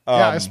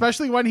 Yeah,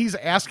 especially when he's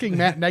asking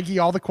Matt Nagy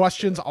all the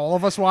questions all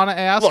of us want to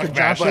ask. Look,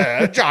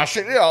 Matt, Josh,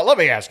 let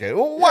me ask you,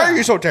 why are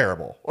you so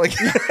terrible? Like,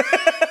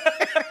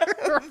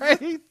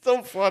 right?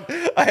 so fun.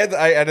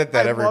 I edit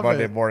that every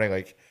Monday morning.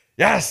 Like,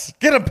 yes,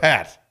 get him,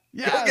 Pat.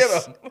 Yes,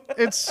 get him.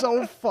 It's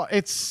so fun.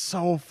 It's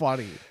so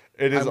funny.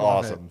 It is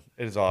awesome.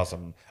 It is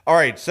awesome. All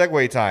right,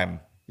 segue time.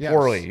 Yes.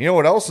 Poorly. You know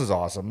what else is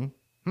awesome?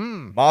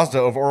 Mazda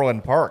of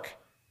Orland Park.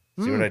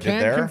 See what I did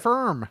there?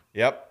 Confirm.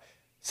 Yep.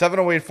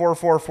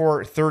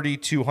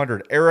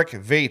 708-444-3200. Eric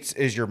Vates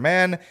is your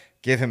man.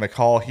 Give him a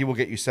call. He will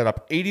get you set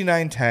up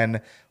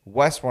 8910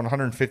 West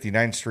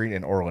 159th Street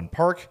in Orland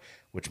Park,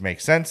 which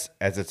makes sense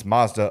as it's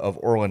Mazda of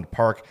Orland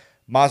Park.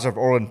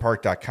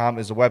 MazdaofOrlandPark.com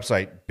is the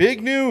website.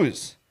 Big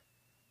news.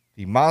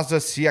 The Mazda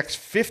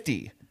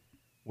CX-50,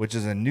 which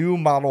is a new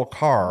model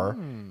car,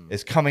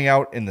 is coming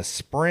out in the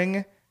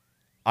spring.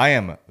 I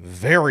am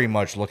very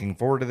much looking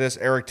forward to this.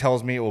 Eric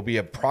tells me it will be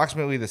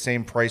approximately the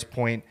same price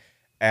point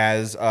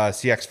as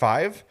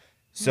CX-5,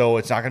 so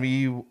it's not going to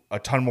be a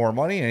ton more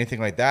money,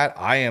 anything like that.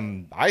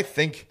 I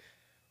think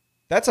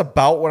that's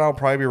about what I'll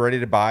probably be ready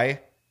to buy.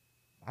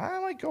 I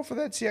might go for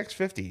that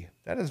CX-50.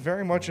 That is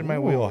very much in my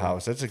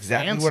wheelhouse. That's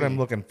exactly what I'm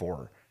looking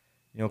for.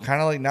 You know,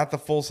 kind of like not the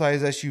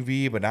full-size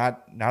SUV, but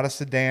not a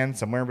sedan,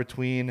 somewhere in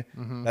between.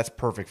 That's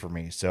perfect for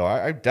me. So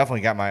I definitely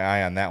got my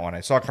eye on that one.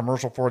 I saw a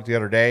commercial for it the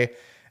other day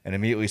and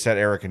immediately sent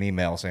Eric an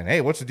email saying, hey,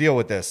 what's the deal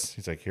with this?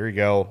 He's like, here you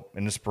go.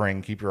 In the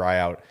spring, keep your eye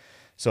out.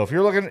 So if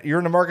you're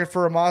in the market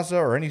for a Mazda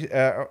or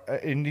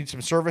you need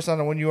some service on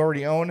the one you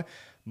already own,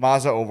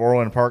 Mazda of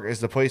Orland Park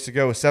is the place to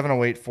go.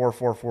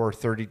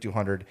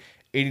 708-444-3200,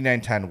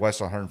 8910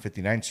 West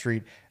 159th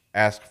Street.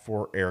 Ask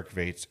for Eric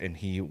Vates, and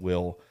he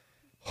will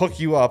hook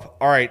you up.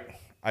 All right,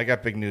 I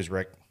got big news,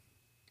 Rick.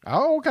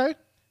 Oh, okay.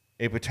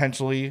 A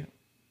potentially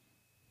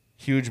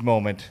huge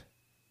moment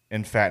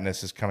in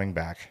fatness is coming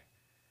back.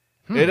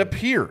 It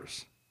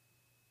appears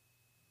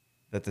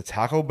that the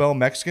Taco Bell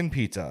Mexican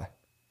pizza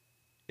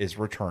is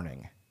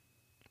returning.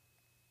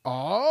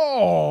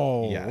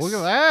 Oh, Yes. Look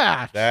at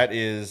that. That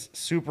is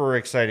super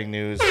exciting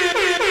news.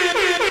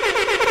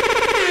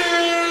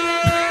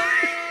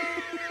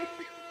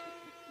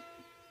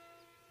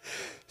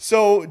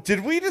 So,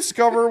 did we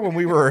discover when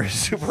we were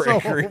super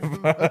angry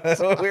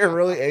about, we were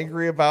really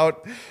angry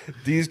about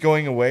these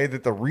going away,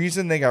 that the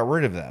reason they got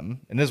rid of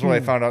them, and this is what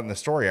I found out in the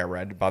story I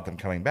read about them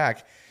coming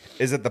back,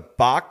 is that the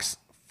box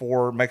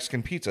for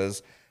Mexican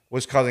pizzas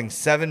was causing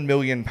 7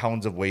 million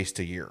pounds of waste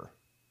a year.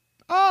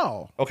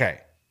 Oh,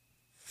 Okay,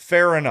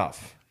 fair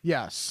enough.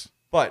 yes.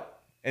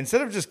 But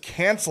instead of just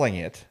canceling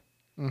it,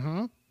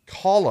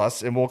 call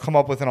us and we'll come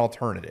up with an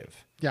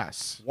alternative.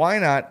 Yes. Why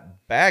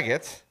not bag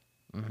it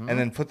and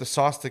then put the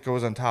sauce that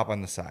goes on top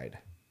on the side?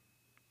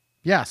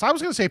 Yes. I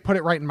was going to say put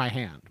it right in my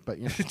hand, but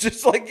you know.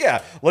 Just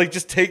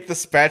just take the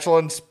spatula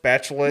and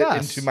spatula it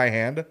Yes. into my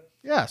hand.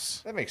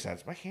 Yes. That makes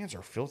sense. My hands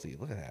are filthy.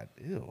 Look at that.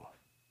 Ew.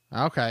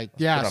 Okay.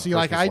 Yeah. put on See,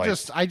 like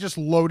Christmas I just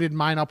loaded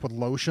mine up with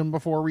lotion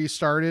before we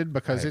started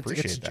because I it's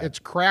appreciate that. it's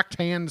cracked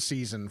hand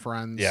season,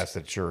 friends. Yes,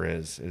 it sure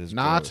is. It is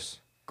Not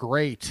gross.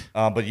 great.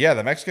 But yeah,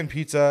 the Mexican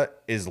pizza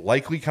is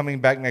likely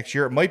coming back next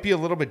year. It might be a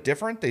little bit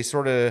different. They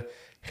sort of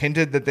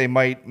hinted that they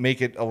might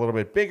make it a little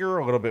bit bigger,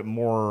 a little bit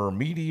more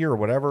meaty or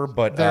whatever.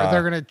 But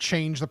They're going to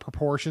change the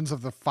proportions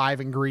of the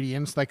 5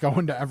 ingredients that go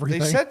into everything.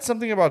 they said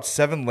something about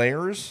 7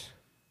 layers,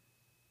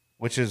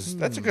 which is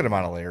that's a good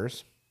amount of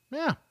layers.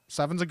 Yeah,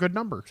 7's a good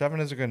number. 7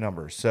 is a good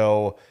number.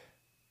 So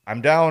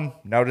I'm down.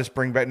 Now just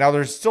bring back. Now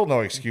there's still no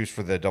excuse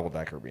for the double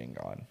decker being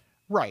gone.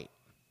 Right.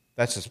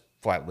 That's just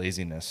flat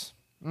laziness,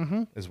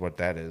 is what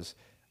that is.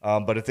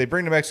 But if they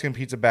bring the Mexican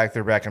pizza back,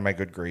 they're back in my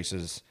good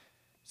graces.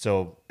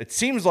 So it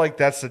seems like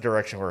that's the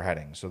direction we're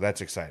heading. So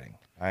that's exciting.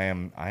 I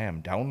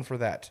am down for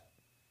that.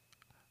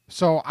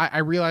 So I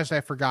realized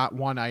I forgot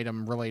one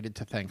item related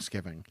to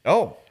Thanksgiving.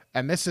 Oh,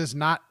 And this is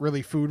not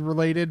really food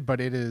related,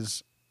 but it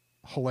is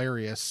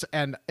hilarious.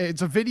 And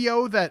it's a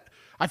video that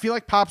I feel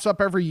like pops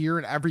up every year,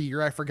 and every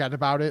year I forget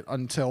about it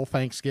until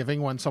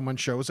Thanksgiving when someone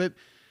shows it.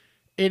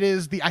 It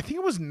is I think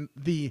it was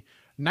the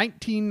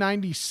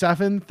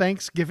 1997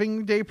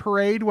 Thanksgiving Day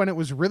parade when it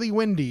was really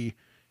windy,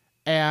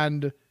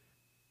 and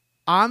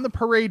on the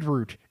parade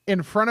route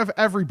in front of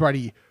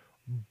everybody,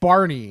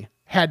 Barney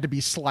had to be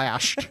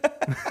slashed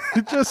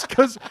just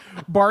because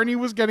Barney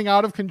was getting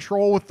out of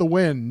control with the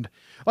wind.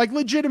 Like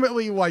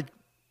legitimately, like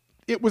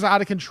it was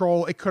out of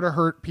control. It could have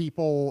hurt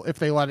people if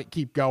they let it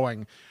keep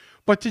going.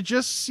 But to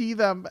just see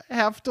them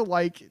have to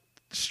like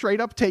straight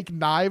up take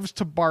knives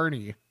to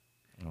Barney,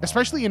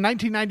 especially in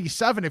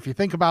 1997, if you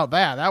think about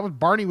that,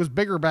 Barney was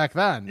bigger back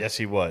then. yes,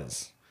 he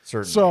was.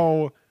 Certainly.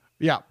 So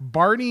yeah,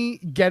 Barney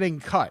getting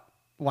cut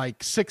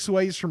like 6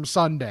 ways from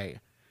Sunday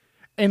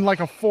in like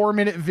a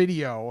 4-minute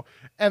video.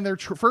 And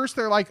first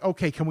they're like,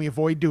 okay, can we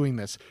avoid doing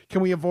this?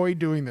 Can we avoid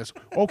doing this?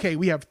 Okay,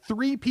 we have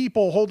 3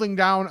 people holding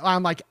down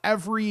on like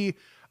every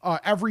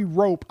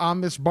rope on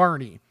this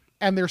Barney,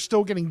 and they're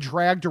still getting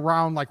dragged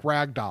around like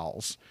rag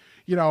dolls.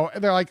 You know,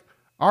 and they're like,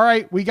 all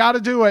right, we got to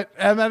do it.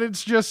 And then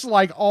it's just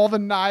like all the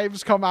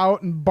knives come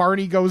out and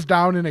Barney goes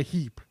down in a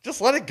heap.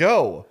 just let it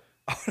go.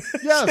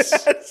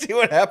 Yes. See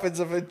what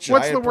happens if a giant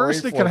What's the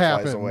worst parade that could float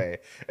flies happen? away.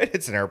 It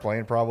hits an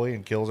airplane probably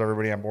and kills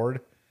everybody on board.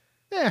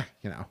 Yeah,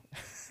 you know.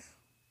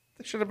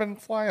 They should have been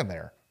flying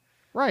there.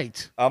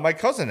 Right. My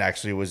cousin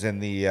actually was in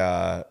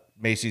the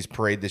Macy's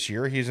parade this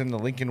year. He's in the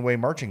Lincoln Way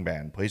Marching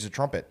Band, plays the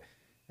trumpet,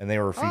 and they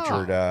were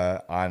featured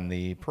on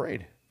the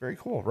parade. Very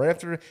cool. Right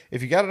after,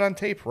 if you got it on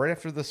tape, right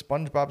after the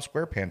SpongeBob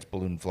SquarePants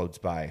balloon floats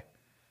by.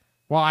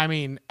 Well, I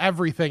mean,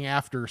 everything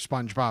after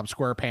SpongeBob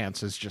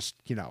SquarePants is just,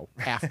 you know,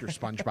 after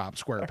SpongeBob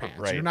SquarePants.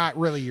 Right. You're not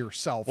really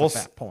yourself at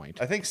that point.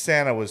 I think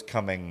Santa was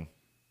coming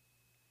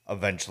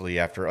eventually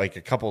after, like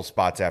a couple of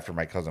spots after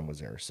my cousin was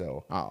there.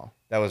 So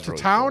that was to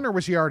really town, cool. or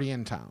was he already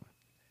in town?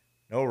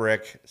 No,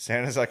 Rick,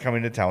 Santa's not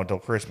coming to town until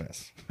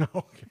Christmas.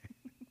 Okay.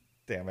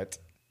 Damn it.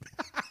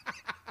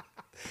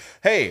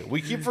 Hey,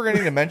 we keep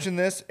forgetting to mention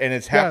this, and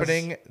it's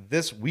happening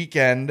this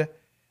weekend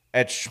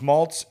at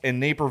Schmaltz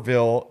in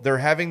Naperville. They're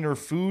having their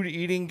food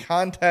eating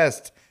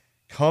contest.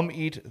 Come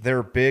eat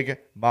their Big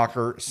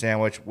Mocker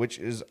sandwich, which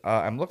is,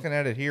 I'm looking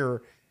at it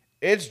here.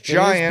 It's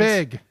giant. It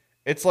is big.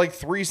 It's like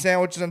 3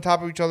 sandwiches on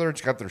top of each other.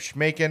 It's got their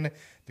schmaken,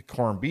 the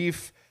corned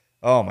beef.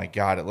 Oh my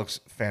God, it looks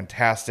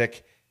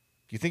fantastic.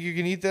 Do you think you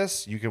can eat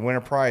this? You can win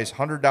a prize,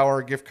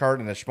 $100 gift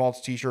card and a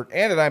Schmaltz t-shirt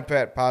and an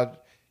iPad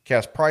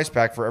podcast prize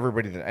pack for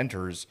everybody that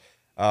enters.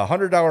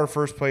 $100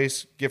 first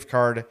place gift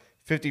card,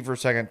 $50 for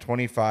second,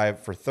 $25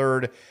 for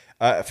third.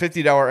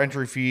 $50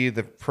 entry fee.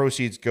 The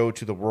proceeds go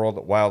to the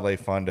World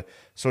Wildlife Fund.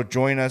 So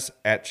join us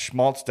at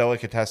Schmaltz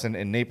Delicatessen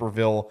in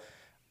Naperville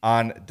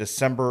on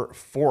December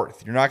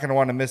 4th. You're not going to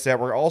want to miss that.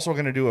 We're also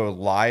going to do a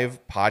live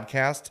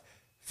podcast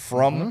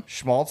from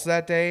Schmaltz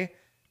that day.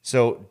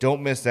 So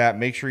don't miss that.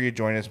 Make sure you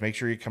join us. Make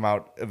sure you come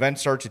out. Event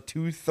starts at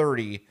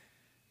 2:30.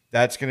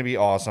 That's going to be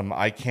awesome.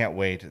 I can't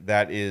wait.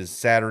 That is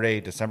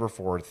Saturday, December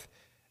 4th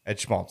at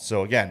Schmaltz.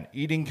 So again,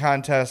 eating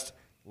contest,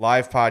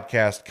 live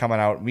podcast coming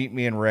out. Meet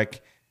me and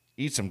Rick.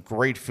 Eat some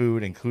great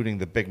food, including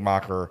the Big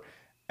Mocker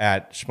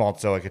at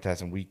Schmaltz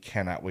Delicatessen. We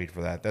cannot wait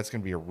for that. That's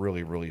going to be a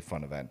really, really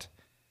fun event.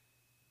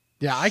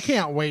 Yeah, I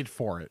can't wait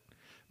for it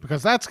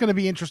because that's going to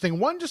be interesting.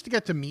 One, just to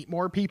get to meet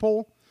more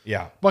people.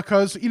 Yeah.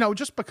 Because,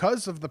 just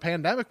because of the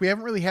pandemic, we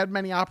haven't really had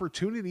many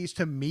opportunities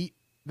to meet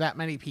that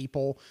many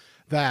people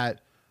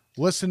that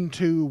listen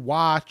to,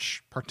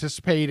 watch,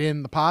 participate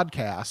in the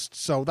podcast.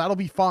 So that'll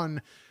be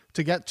fun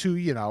to get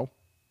to,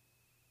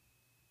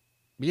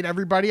 meet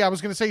everybody. I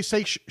was going to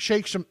say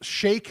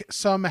shake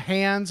some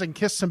hands and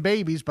kiss some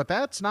babies, but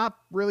that's not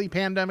really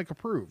pandemic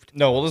approved.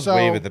 No, we'll just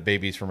wave at the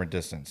babies from a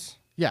distance.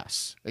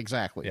 Yes,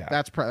 exactly. Yeah.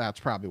 That's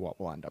probably what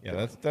we'll end up doing.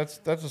 Yeah, that's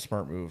a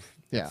smart move.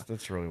 Yeah.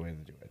 That's really the way to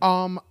do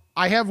it.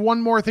 I have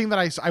one more thing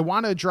that I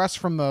want to address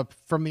from the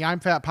I'm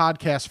Fat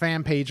Podcast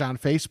fan page on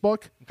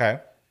Facebook. Okay.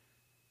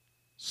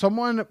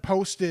 Someone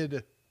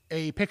posted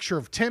a picture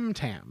of Tim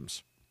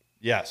Tams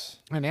Yes.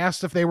 and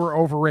asked if they were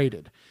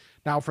overrated.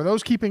 Now, for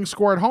those keeping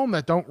score at home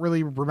that don't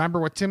really remember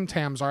what Tim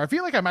Tams are, I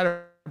feel like I might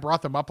have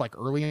brought them up like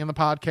early in the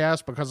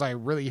podcast because I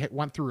really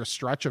went through a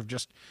stretch of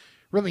just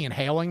really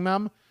inhaling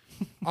them.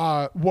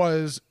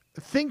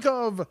 Think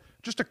of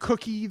just a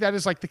cookie that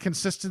is like the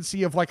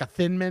consistency of like a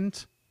Thin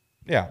Mint.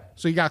 Yeah.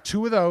 So you got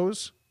 2 of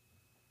those,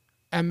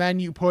 and then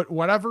you put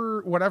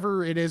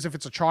whatever it is, if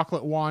it's a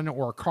chocolate one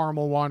or a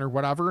caramel one or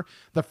whatever,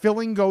 the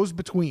filling goes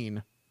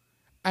between,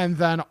 and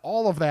then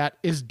all of that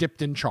is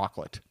dipped in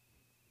chocolate.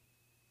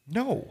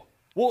 No.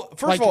 Well,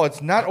 first of all,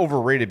 it's not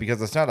overrated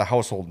because it's not a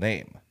household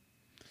name.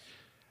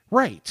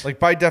 Right. Like,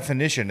 by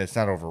definition, it's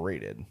not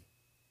overrated.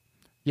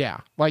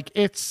 Yeah. Like,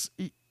 it's,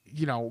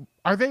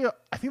 I think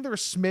they're a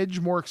smidge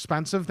more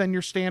expensive than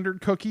your standard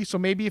cookie. So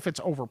maybe if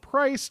it's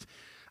overpriced,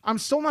 I'm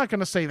still not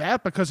going to say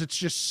that because it's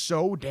just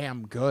so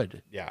damn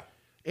good. Yeah.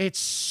 It's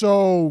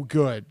so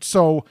good.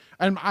 So,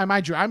 and I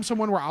mind you, I'm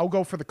someone where I'll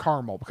go for the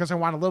caramel because I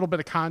want a little bit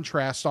of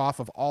contrast off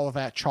of all of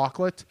that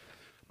chocolate.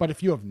 But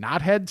if you have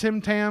not had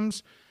Tim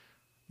Tams,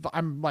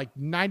 I'm like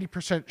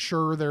 90%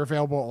 sure they're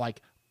available at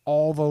like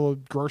all the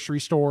grocery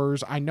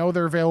stores. I know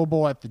they're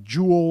available at the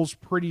Jewels,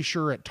 pretty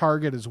sure at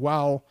Target as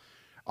well.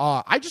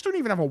 I just don't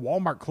even have a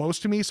Walmart close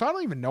to me, so I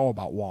don't even know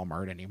about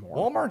Walmart anymore.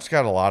 Walmart's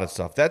got a lot of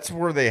stuff. That's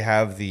where they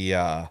have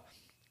the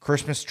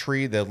Christmas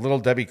tree, the Little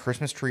Debbie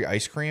Christmas tree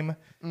ice cream,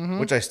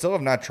 which I still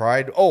have not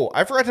tried. Oh,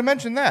 I forgot to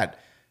mention that.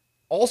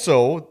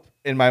 Also,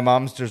 in my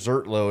mom's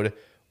dessert load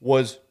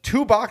was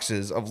 2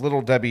 boxes of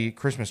Little Debbie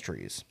Christmas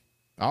trees.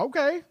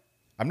 Okay.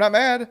 I'm not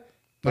mad,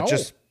 but No.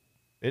 just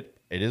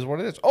it is what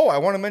it is. Oh, I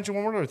want to mention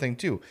one more other thing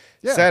too.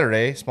 Yeah.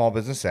 Saturday, Small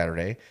Business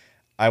Saturday,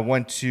 I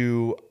went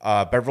to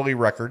Beverly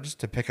Records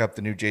to pick up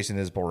the new Jason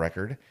Isbell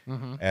record,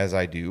 as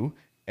I do.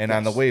 And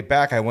on the way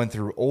back, I went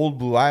through Old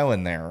Blue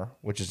Island there,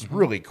 which is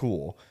really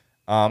cool.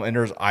 And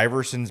there's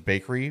Iverson's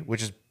Bakery,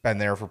 which has been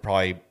there for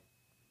probably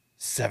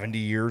 70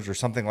 years or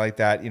something like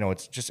that.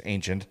 It's just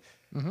ancient.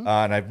 And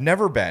I've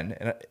never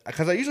been,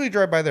 because I usually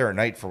drive by there at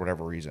night for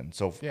whatever reason.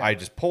 So I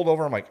just pulled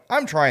over. I'm like,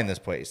 I'm trying this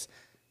place.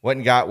 Went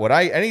and got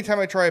anytime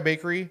I try a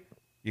bakery,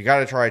 you got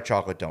to try a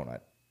chocolate donut.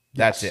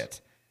 That's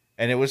it.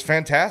 And it was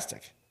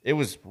fantastic. It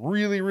was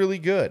really, really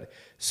good.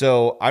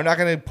 So I'm not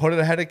going to put it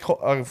ahead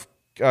of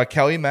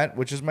Calumet,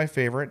 which is my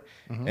favorite.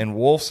 And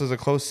Wolf's is a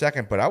close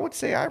second. But I would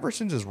say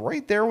Iverson's is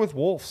right there with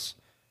Wolf's.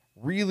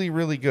 Really,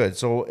 really good.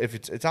 So if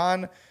it's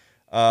on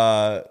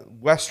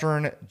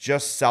Western,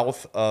 just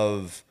south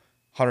of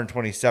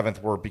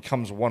 127th, where it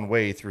becomes one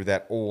way through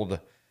that old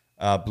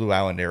Blue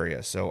Island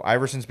area. So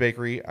Iverson's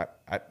Bakery,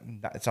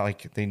 it's not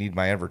like they need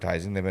my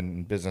advertising. They've been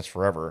in business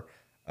forever,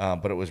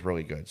 but it was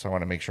really good. So I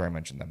want to make sure I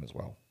mention them as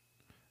well.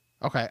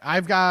 Okay.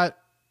 I've got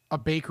a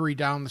bakery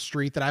down the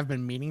street that I've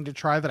been meaning to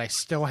try that I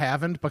still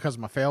haven't because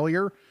of my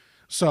failure.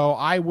 So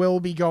I will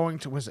be going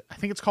to, I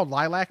think it's called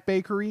Lilac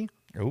Bakery.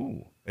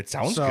 Ooh, it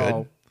sounds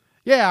good.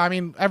 Yeah, I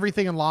mean,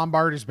 everything in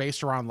Lombard is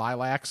based around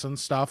lilacs and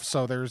stuff.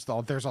 So there's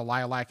a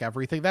lilac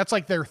everything. That's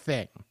like their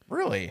thing.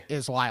 Really?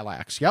 Is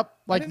lilacs. Yep.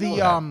 Like didn't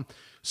know that.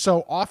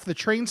 So off the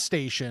train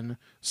station.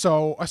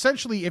 So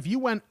essentially, if you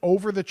went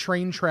over the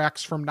train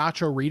tracks from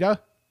Nacho Rita,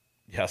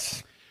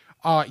 Yes.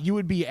 you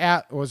would be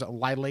at,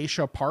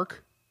 Lilacia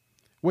Park,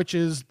 which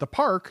is the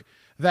park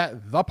that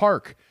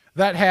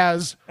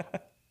has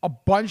a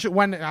bunch of,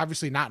 when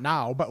obviously not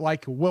now, but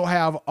like we'll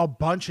have a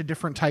bunch of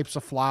different types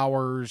of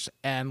flowers,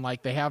 and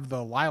like they have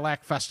the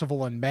Lilac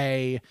Festival in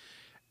May,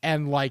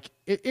 and like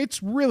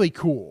it's really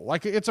cool.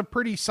 Like it's a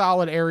pretty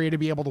solid area to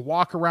be able to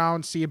walk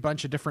around, see a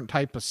bunch of different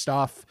type of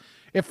stuff.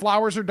 If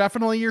flowers are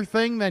definitely your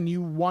thing, then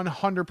you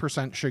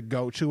 100% should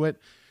go to it.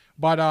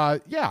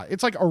 But yeah,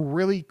 it's like a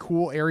really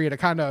cool area to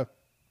kind of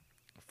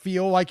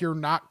feel like you're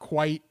not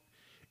quite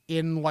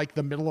in like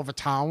the middle of a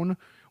town,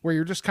 where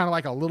you're just kind of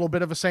like a little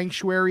bit of a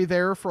sanctuary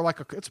there for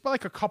it's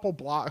like a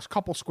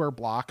couple square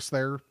blocks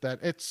there, that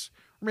it's,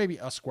 or maybe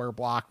a square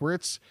block, where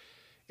it's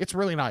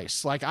really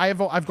nice. Like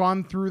I've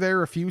gone through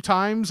there a few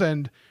times,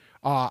 and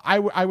I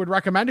would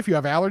recommend, if you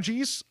have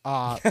allergies,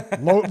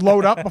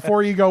 load up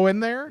before you go in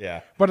there.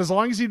 Yeah. But as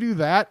long as you do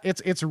that,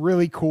 it's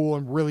really cool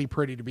and really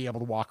pretty to be able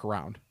to walk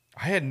around.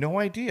 I had no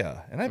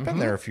idea, and I've been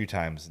there a few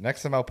times.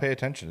 Next time I'll pay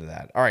attention to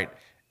that. All right.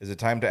 Is it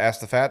time to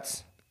ask the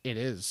Fats? It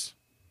is.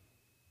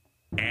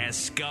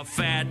 Ask a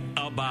fat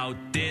about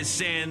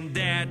this and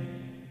that.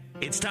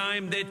 It's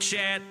time to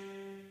chat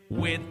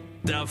with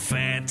the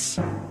Fats.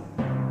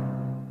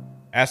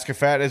 Ask a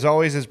Fat, as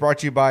always, is brought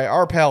to you by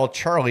our pal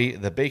Charlie,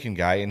 the Bacon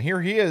Guy, and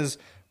here he is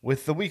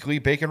with the weekly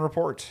Bacon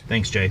Report.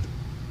 Thanks, Jay.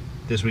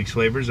 This week's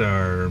flavors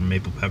are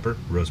maple pepper,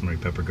 rosemary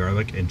pepper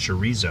garlic, and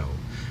chorizo.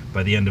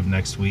 By the end of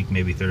next week,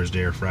 maybe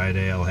Thursday or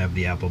Friday, I'll have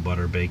the apple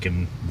butter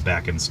bacon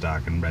back in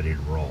stock and ready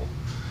to roll.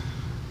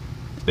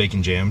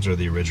 Bacon jams are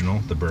the original,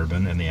 the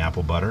bourbon, and the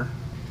apple butter.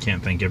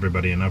 Can't thank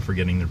everybody enough for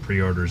getting their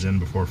pre-orders in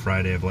before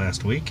Friday of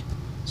last week.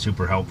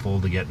 Super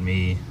helpful to get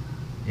me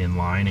in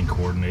line and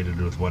coordinated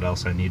with what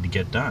else I need to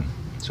get done.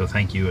 So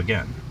thank you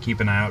again.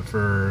 Keep an eye out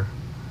for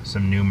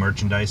some new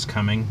merchandise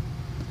coming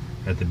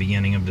at the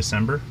beginning of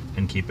December,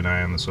 and keep an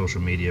eye on the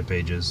social media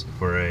pages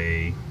for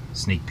a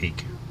sneak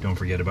peek. Don't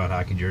forget about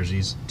hockey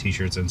jerseys,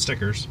 t-shirts, and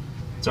stickers.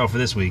 That's all for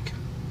this week.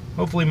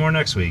 Hopefully more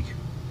next week.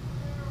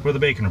 For the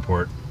Bacon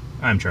Report,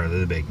 I'm Charlie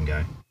the Bacon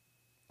Guy.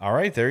 All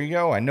right, there you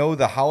go. I know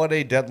the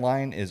holiday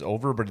deadline is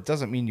over, but it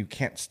doesn't mean you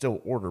can't still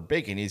order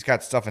bacon. He's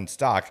got stuff in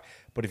stock,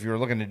 but if you're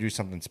looking to do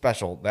something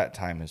special, that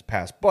time has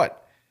passed.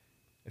 But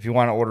if you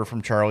want to order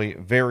from Charlie,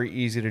 very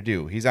easy to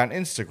do. He's on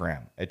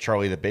Instagram at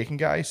Charlie the Bacon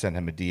Guy. Send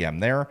him a DM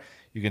there.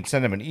 You can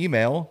send him an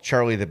email,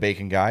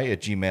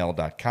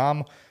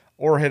 charliethebaconguy@gmail.com,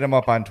 or hit him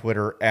up on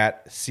Twitter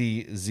at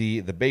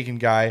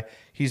CZTheBaconGuy.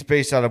 He's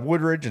based out of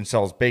Woodridge and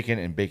sells bacon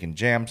and bacon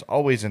jams,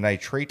 always a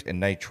nitrate and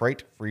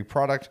nitrite-free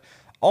product,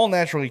 all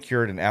naturally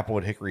cured in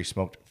applewood hickory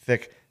smoked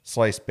thick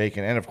sliced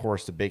bacon, and of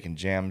course the bacon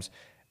jams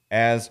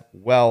as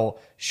well.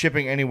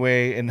 Shipping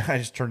anyway, and I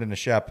just turned into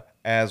Shep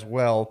as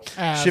well.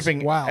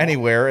 Shipping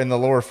anywhere in the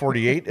lower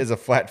 48 is a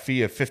flat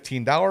fee of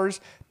 $15.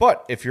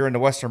 But if you're in the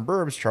Western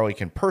Burbs, Charlie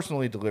can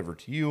personally deliver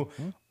to you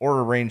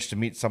or arrange to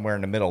meet somewhere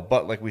in the middle.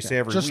 But like we say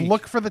every week, just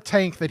look for the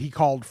tank that he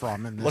called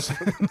from in this. Look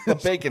for the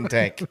bacon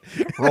tank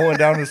rolling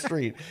down the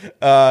street.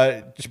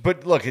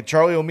 But look,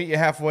 Charlie will meet you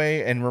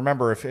halfway. And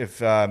remember,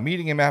 if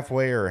meeting him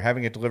halfway or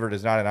having it delivered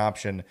is not an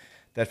option,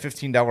 that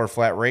 $15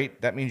 flat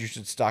rate, that means you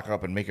should stock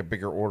up and make a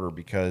bigger order,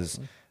 because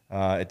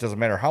it doesn't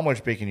matter how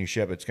much bacon you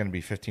ship, it's going to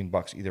be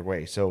 $15 either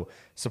way. So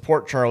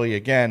support Charlie.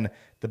 Again,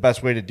 the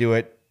best way to do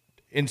it,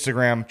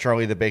 Instagram,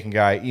 Charlie the Bacon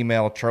Guy,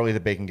 email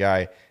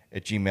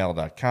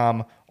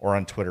charliethebaconguy@gmail.com, or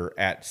on Twitter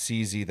at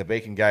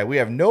CZTheBaconGuy. We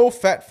have no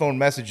fat phone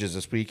messages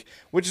this week,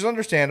 which is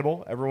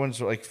understandable. Everyone's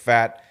like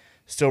fat,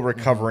 still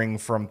recovering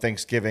from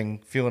Thanksgiving,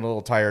 feeling a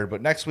little tired.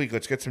 But next week,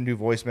 let's get some new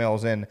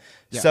voicemails in.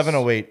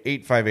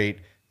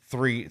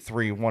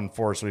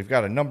 708-858-3314. So we've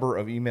got a number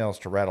of emails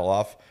to rattle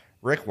off.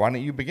 Rick, why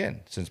don't you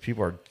begin, since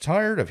people are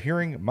tired of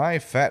hearing my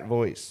fat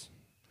voice?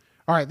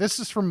 All right, this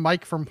is from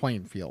Mike from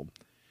Plainfield.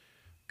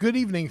 Good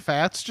evening,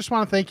 Fats. Just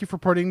want to thank you for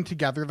putting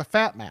together the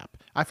Fat Map.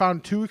 I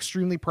found two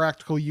extremely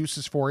practical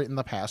uses for it in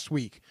the past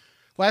week.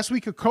 Last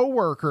week, a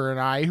coworker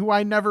and I, who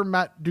I never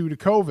met due to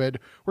COVID,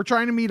 were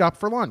trying to meet up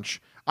for lunch.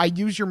 I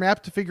used your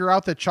map to figure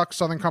out that Chuck's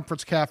Southern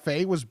Comforts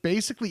Cafe was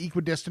basically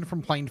equidistant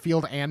from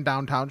Plainfield and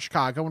downtown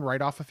Chicago and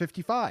right off of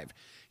 55.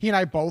 He and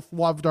I both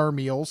loved our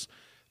meals.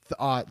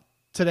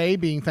 Today,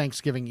 being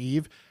Thanksgiving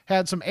Eve,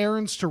 had some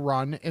errands to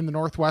run in the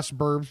Northwest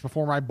Burbs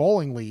before my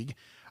bowling league.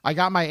 I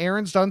got my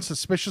errands done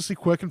suspiciously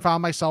quick and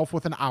found myself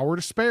with an hour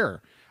to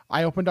spare.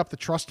 I opened up the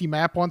trusty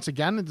map once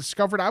again and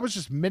discovered I was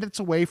just minutes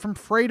away from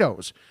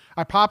Fredo's.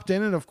 I popped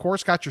in and, of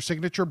course, got your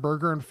signature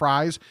burger and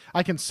fries.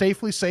 I can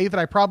safely say that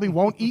I probably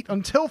won't eat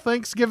until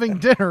Thanksgiving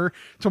dinner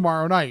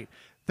tomorrow night.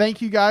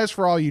 Thank you guys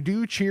for all you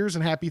do. Cheers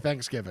and happy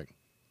Thanksgiving.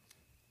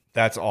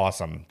 That's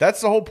awesome.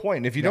 That's the whole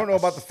point. If you don't know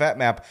about the Fat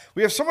Map,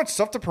 we have so much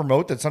stuff to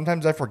promote that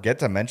sometimes I forget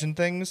to mention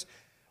things.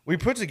 We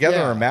put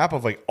together a map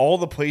of like all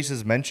the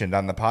places mentioned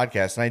on the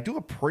podcast, and I do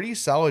a pretty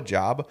solid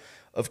job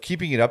of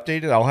keeping it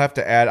updated. I'll have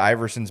to add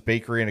Iverson's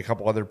Bakery and a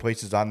couple other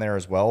places on there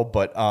as well.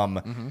 But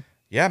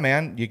yeah,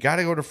 man, you got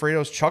to go to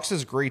Fredo's. Chuck's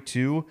is great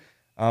too.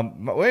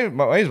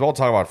 Might as well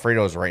talk about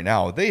Fredo's right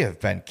now. They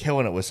have been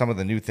killing it with some of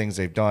the new things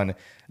they've done.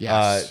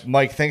 Yes.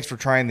 Mike, thanks for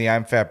trying the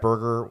I'm Fat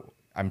Burger.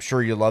 I'm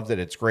sure you loved it.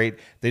 It's great.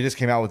 They just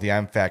came out with the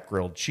I'm Fat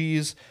Grilled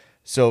Cheese.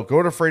 So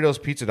go to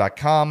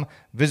Fredo'sPizza.com,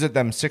 visit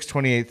them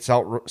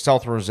 628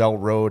 South Roselle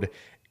Road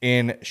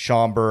in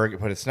Schaumburg.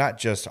 But it's not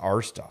just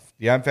our stuff.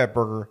 The I'm Fat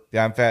Burger, the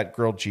I'm Fat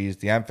Grilled Cheese,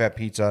 the I'm Fat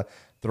Pizza,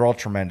 they're all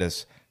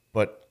tremendous.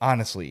 But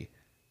honestly,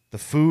 the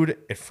food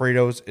at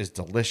Fredo's is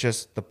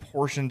delicious. The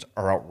portions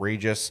are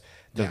outrageous.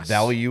 The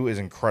value is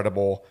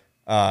incredible.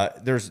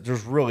 There's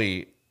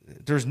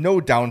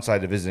no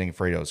downside to visiting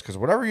Fredo's, because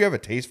whatever you have a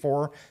taste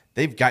for,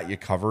 they've got you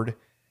covered.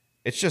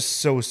 It's just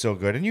so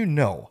good. And you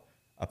know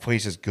a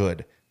place is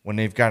good when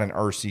they've got an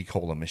RC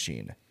Cola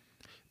machine.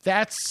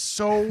 That's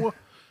so...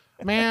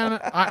 Man,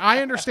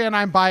 I understand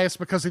I'm biased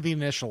because of the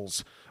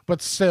initials,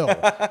 but still,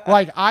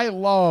 like, I've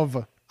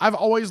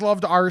always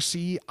loved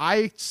RC.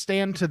 I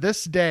stand to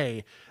this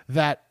day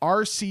that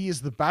RC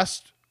is the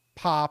best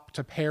pop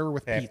to pair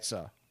with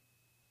pizza.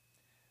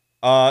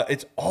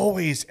 It's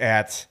always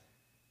at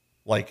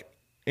like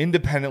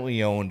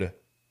independently owned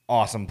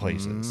awesome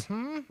places.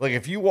 Like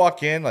if you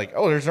walk in like,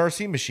 oh, there's an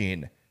RC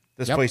machine.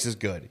 This place is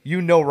good.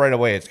 You know right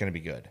away it's going to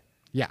be good.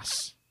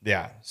 Yes.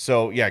 Yeah.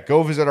 So yeah,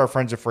 go visit our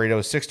friends at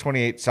Fredo's,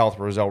 628 South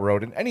Roselle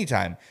Road, and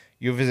anytime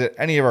you visit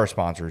any of our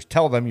sponsors,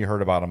 tell them you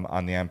heard about them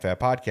on the I'm Fat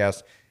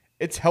podcast.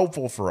 It's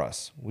helpful for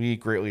us. We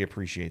greatly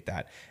appreciate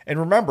that. And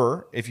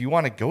remember, if you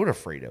want to go to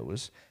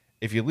Frato's,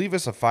 if you leave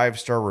us a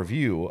 5-star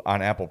review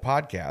on Apple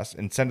Podcasts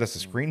and send us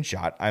a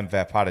screenshot,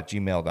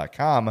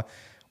 imfatpod@gmail.com,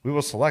 we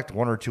will select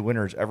 1 or 2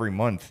 winners every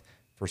month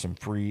for some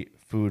free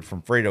food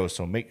from Frato's.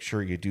 So make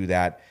sure you do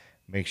that.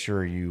 Make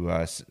sure you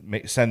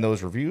send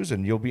those reviews,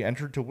 and you'll be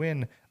entered to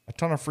win a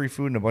ton of free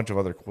food and a bunch of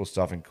other cool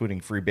stuff, including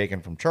free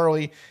bacon from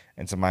Charlie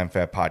and some I'm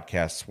Fat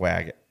podcast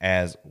swag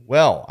as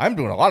well. I'm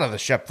doing a lot of the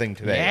Shep thing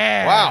today.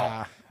 Yeah.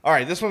 Wow. All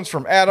right, this one's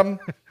from Adam.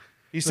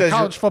 He It's says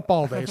college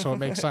football day, so it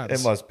makes sense.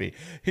 it must be.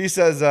 He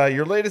says,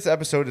 your latest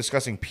episode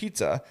discussing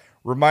pizza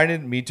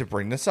reminded me to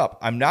bring this up.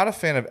 I'm not a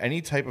fan of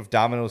any type of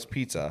Domino's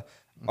pizza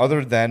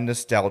other than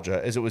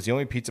nostalgia, as it was the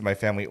only pizza my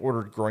family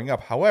ordered growing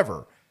up.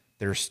 However,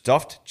 their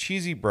stuffed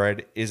cheesy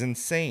bread is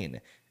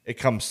insane. It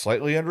comes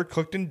slightly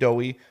undercooked and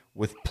doughy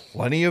with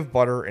plenty of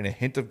butter and a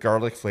hint of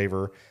garlic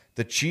flavor.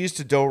 The cheese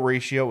to dough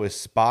ratio is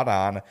spot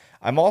on.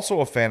 I'm also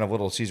a fan of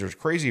Little Caesars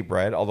Crazy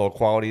Bread, although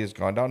quality has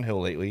gone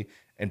downhill lately,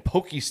 and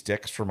Pokey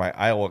Sticks from my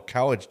Iowa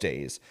college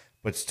days.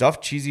 But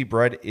stuffed cheesy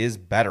bread is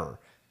better.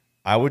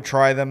 I would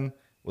try them.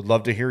 Would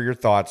love to hear your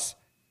thoughts.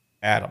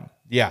 Adam.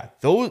 Yeah,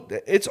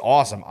 it's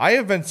awesome. I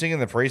have been singing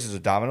the praises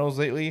of Domino's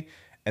lately,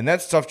 and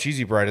that stuffed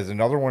cheesy bread is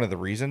another one of the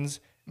reasons.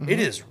 It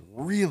is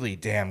really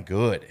damn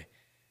good.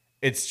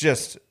 It's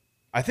just,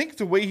 I think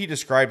the way he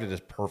described it is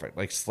perfect.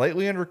 Like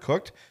slightly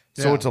undercooked,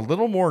 so it's a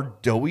little more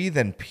doughy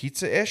than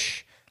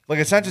pizza-ish. Like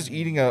it's not just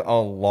eating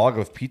a log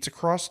of pizza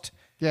crust.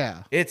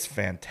 Yeah. It's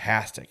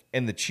fantastic.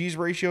 And the cheese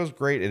ratio is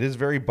great. It is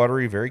very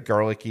buttery, very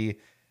garlicky.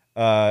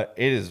 It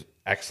is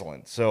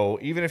excellent. So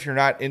even if you're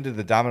not into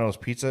the Domino's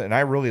pizza, and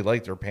I really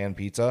like their pan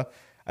pizza,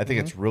 I think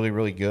it's really,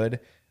 really good.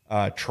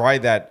 Try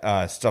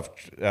that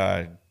stuffed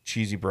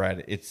cheesy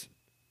bread. It's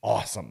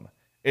awesome.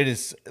 It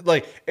is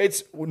like,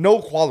 it's no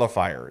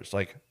qualifiers.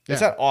 Like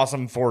it's not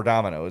awesome for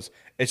Domino's.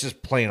 It's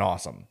just plain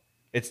awesome.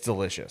 It's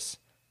delicious.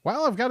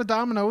 Well, I've got a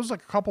Domino's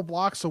like a couple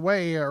blocks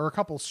away, or a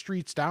couple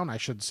streets down, I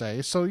should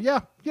say. So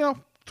yeah,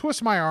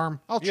 twist my arm.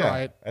 I'll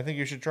try it. I think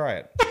you should try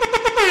it.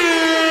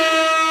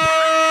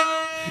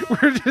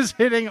 We're just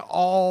hitting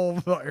all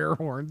the air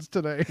horns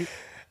today.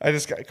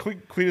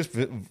 Can we just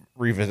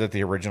revisit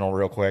the original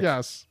real quick?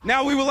 Yes.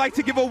 Now we would like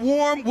to give a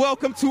warm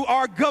welcome to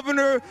our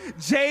governor,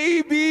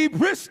 J.B.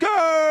 Brisker.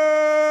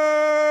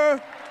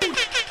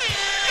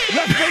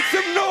 Let's make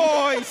some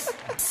noise.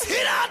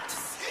 Sit up!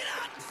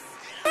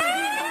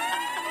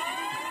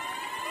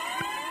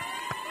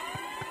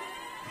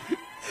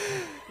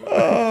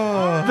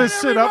 The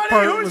sit up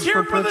part Who's was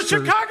here for for the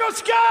Pritzker. Chicago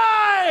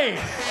Sky?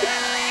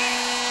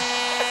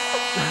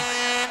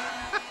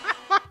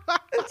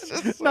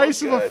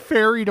 Nice of a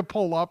ferry to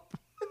pull up.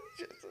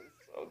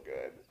 So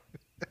good.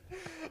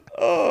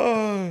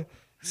 Oh,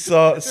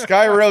 so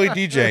Sky Rally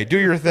DJ, do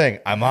your thing.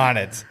 I'm on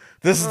it.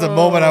 This is the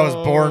moment I was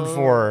born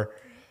for.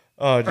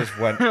 Oh, it just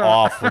went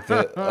off with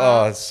it.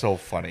 Oh, it's so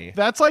funny.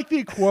 That's like the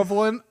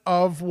equivalent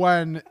of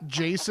when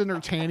Jason or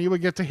Tanny would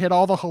get to hit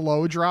all the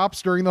hello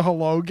drops during the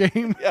hello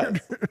game. Yes.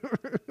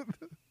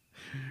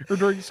 Or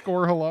during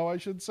score hello, I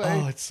should say.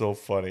 Oh, it's so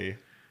funny.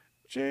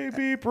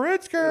 JB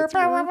Pritzker.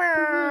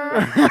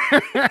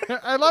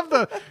 I love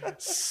the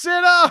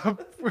sit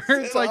up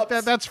where it's like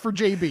that. That's for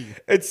JB.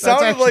 It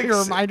sounded That's like actually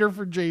a reminder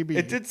for JB.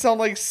 It did sound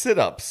like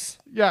sit-ups.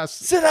 Yes.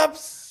 Sit-ups.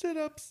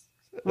 Sit-ups.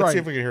 Let's Right. see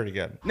if we can hear it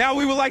again. Now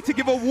we would like to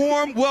give a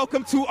warm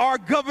welcome to our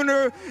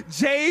governor,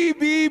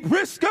 J.B.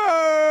 Brisker.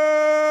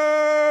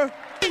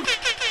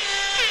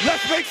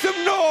 Let's make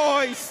some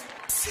noise.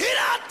 Sit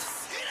up!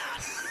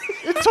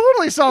 It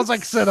totally sounds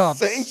like sit ups.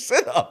 Saying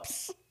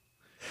sit-ups.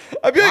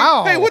 I'd be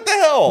Wow. like, hey, what the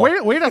hell?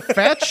 Way to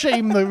fat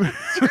shame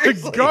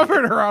the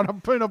governor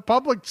in a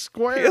public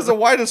square. He has a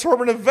wide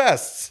assortment of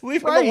vests.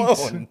 Leave Right. him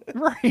alone.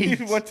 Right. He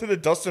went to the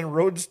Dustin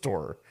Rhodes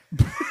store.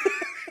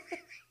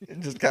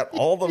 And just got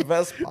all the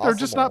vests possible. They're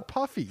just not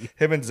puffy.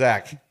 Him and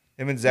Zach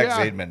Yeah.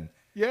 Zaidman.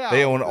 Yeah.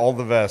 They own all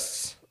the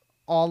vests.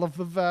 All of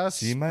the vests.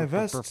 See my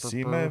vest.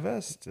 See my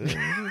vest.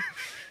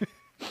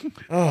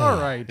 All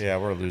right. Yeah,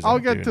 we're losing. I'll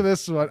get dude. to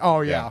this one. Oh,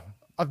 yeah.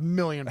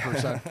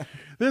 1,000,000%.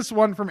 This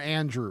one from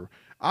Andrew.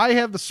 I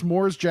have the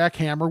s'mores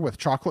jackhammer with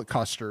chocolate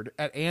custard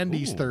at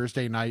Andy's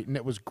Thursday night, and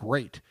it was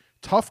great.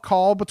 Tough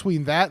call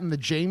between that and the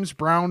James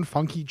Brown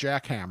funky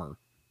jackhammer.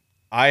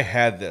 I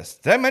had this.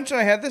 Did I mention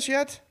I had this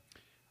yet?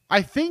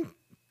 I think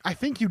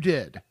you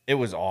did. It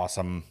was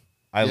awesome.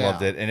 I Yeah.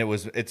 loved it, and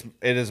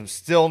it is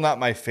still not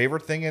my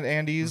favorite thing at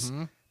Andy's.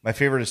 Mm-hmm. My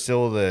favorite is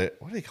still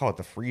what do they call it?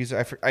 The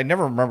freezer. I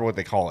never remember what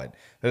they call it.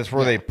 That's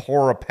where they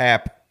pour a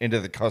pap into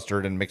the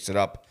custard and mix it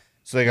up.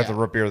 So they got the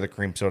root beer or the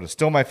cream soda.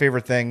 Still my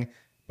favorite thing,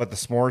 but the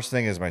s'mores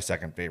thing is my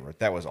second favorite.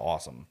 That was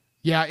awesome.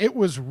 Yeah, it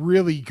was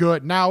really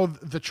good. Now,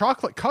 the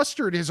chocolate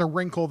custard is a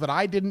wrinkle that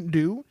I didn't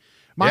do.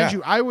 Mind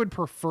you, I would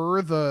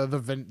prefer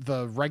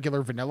the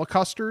regular vanilla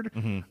custard.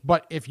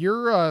 But if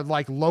you're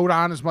like load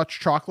on as much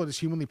chocolate as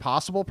humanly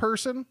possible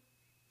person,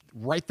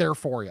 right there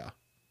for you.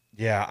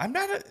 Yeah,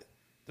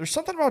 there's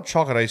something about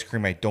chocolate ice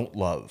cream I don't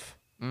love.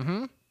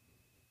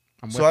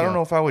 So I don't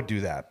know if I would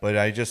do that, but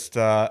I just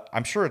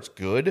I'm sure it's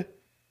good.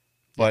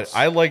 But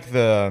I like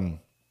the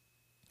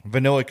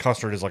vanilla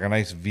custard as like a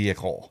nice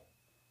vehicle.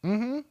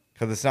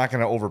 Because it's not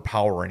going to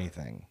overpower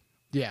anything.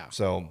 Yeah.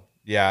 So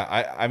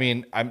yeah, I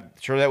mean I'm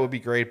sure that would be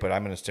great, but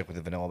I'm going to stick with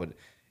the vanilla. But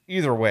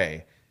either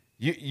way,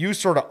 you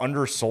sort of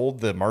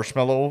undersold the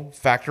marshmallow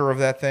factor of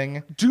that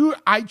thing. Dude,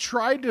 I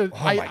tried to.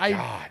 Oh my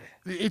God.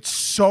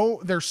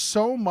 There's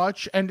so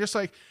much, and just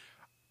like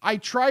I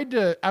tried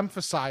to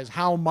emphasize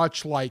how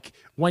much like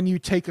when you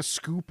take a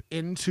scoop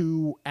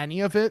into any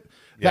of it,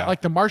 that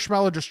like the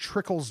marshmallow just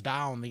trickles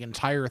down the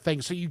entire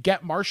thing, so you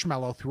get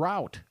marshmallow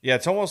throughout. Yeah,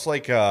 it's almost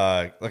like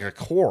a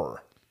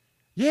core.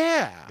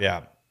 Yeah.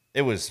 Yeah,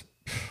 it was.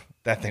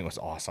 That thing was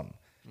awesome,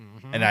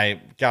 and I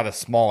got a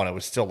small, and it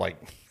was still like.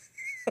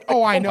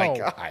 Oh, I know. Oh my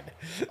God.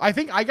 I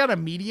think I got a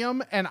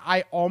medium, and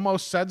I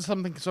almost said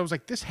something, so I was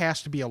like, this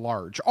has to be a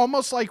large.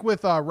 Almost like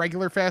with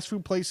regular fast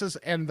food places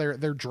and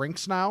their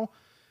drinks now.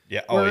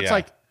 Yeah. Where it's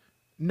like,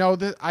 no,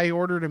 I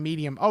ordered a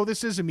medium. Oh,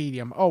 this is a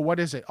medium. Oh, what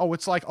is it? Oh,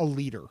 it's like a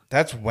liter.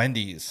 That's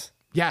Wendy's.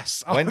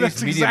 Yes. Wendy's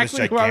that's medium is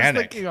exactly what I was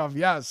gigantic. thinking of.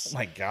 Yes. Oh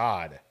my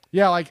God.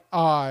 Yeah, like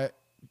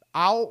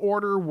I'll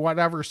order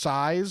whatever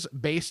size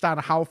based on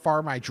how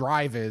far my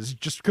drive is,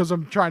 just because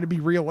I'm trying to be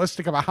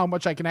realistic about how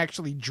much I can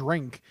actually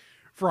drink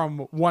from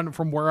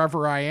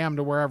wherever I am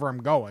to wherever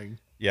I'm going.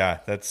 Yeah,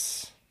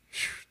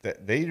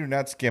 they do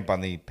not skimp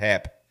on the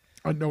pep.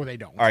 No, they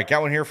don't. All right,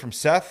 got one here from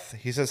Seth.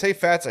 He says, "Hey,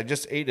 Fats, I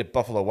just ate at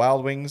Buffalo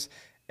Wild Wings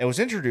and was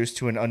introduced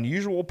to an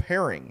unusual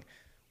pairing.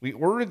 We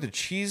ordered the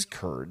cheese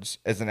curds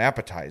as an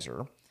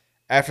appetizer.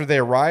 After they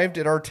arrived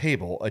at our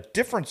table, a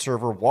different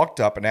server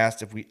walked up and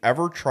asked if we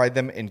ever tried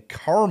them in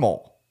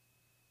caramel.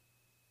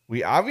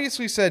 We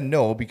obviously said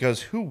no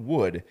because who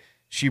would?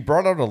 She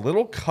brought out a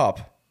little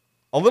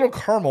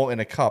caramel in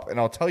a cup, and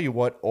I'll tell you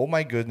what, oh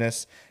my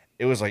goodness,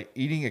 it was like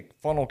eating a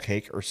funnel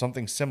cake or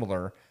something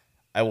similar.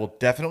 I will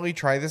definitely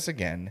try this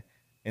again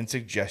and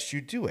suggest you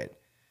do it.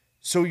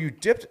 So you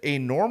dipped a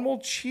normal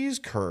cheese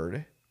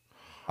curd.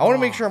 I want to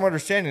make sure I'm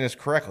understanding this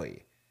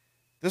correctly.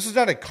 This is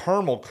not a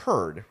caramel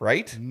curd,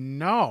 right?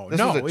 No,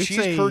 This was a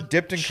cheese curd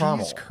dipped in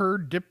caramel. Cheese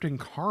curd dipped in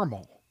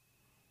caramel.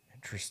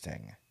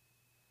 Interesting.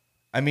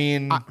 I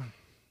mean, I'm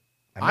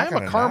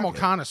a caramel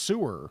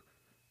connoisseur,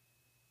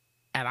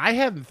 and I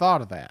hadn't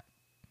thought of that.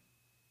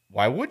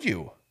 Why would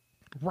you?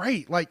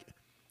 Right, like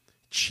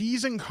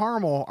cheese and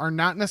caramel are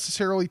not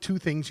necessarily two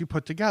things you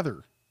put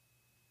together.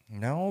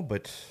 No,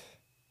 but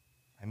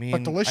I mean,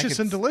 But delicious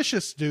and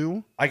delicious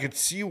do. I could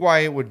see why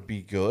it would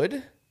be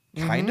good,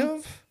 kind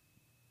of.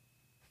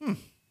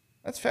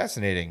 That's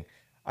fascinating.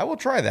 I will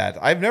try that.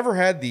 I've never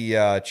had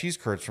the cheese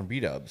curds from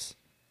B-Dubs,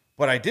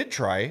 but I did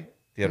try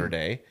the other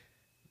day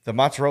the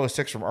mozzarella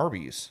sticks from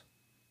Arby's.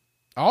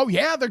 Oh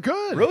yeah, they're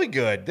good. Really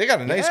good. They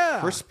got a nice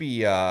crispy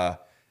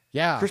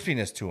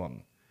crispiness to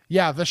them.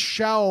 Yeah, the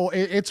shell.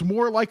 It's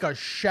more like a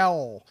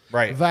shell,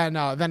 Right. than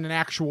an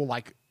actual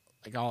like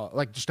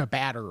just a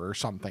batter or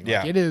something. Yeah.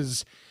 Like it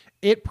is.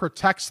 It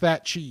protects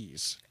that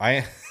cheese.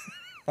 I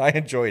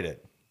enjoyed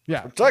it.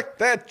 Yeah. Protect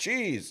that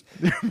cheese.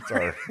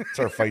 It's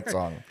our fight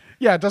song.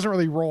 Yeah, it doesn't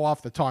really roll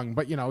off the tongue,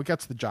 but it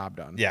gets the job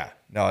done. Yeah.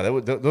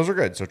 No, those are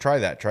good. So try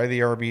that. Try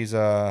the Arby's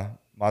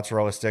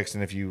mozzarella sticks.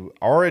 And if you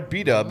are at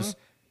B-Dubs,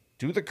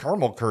 do the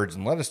caramel curds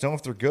and let us know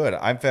if they're good.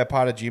 I'm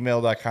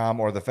fatpod@gmail.com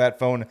or the fat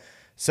phone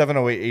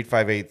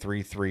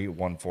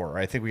 708-858-3314.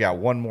 I think we got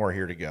one more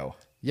here to go.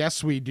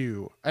 Yes, we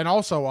do. And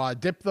also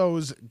dip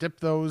those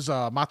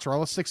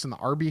mozzarella sticks in the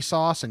Arby's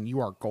sauce and you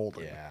are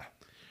golden. Yeah.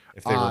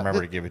 If they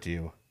remember to give it to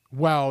you.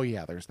 Well,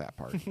 yeah, there's that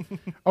part.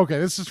 Okay,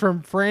 this is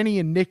from Franny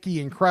and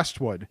Nikki in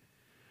Crestwood.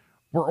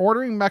 We're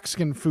ordering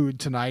Mexican food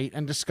tonight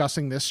and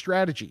discussing this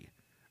strategy.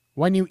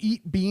 When you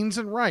eat beans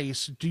and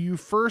rice, do you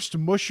first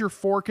mush your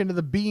fork into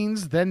the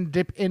beans, then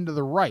dip into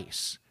the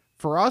rice?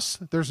 For us,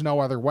 there's no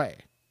other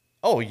way.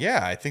 Oh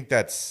yeah, I think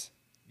that's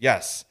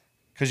yes.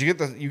 Because you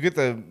get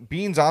the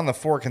beans on the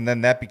fork, and then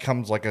that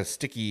becomes like a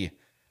sticky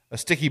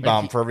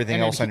bomb for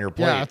everything else on your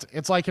plate. Yeah,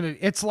 it's like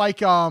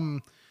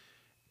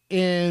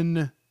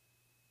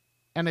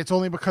and it's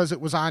only because it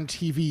was on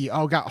TV.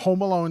 Oh, got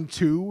Home Alone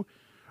 2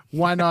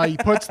 when he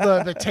puts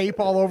the tape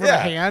all over the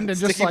hand and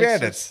just Sticky like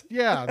Bandits.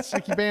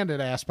 Sticky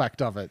Bandit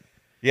aspect of it.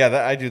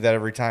 Yeah, I do that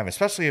every time,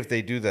 especially if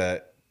they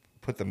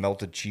put the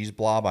melted cheese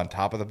blob on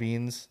top of the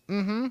beans.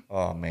 Mm-hmm.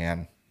 Oh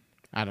man,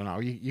 I don't know.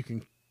 You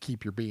can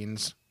keep your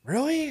beans.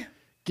 Really?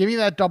 Give me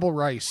that double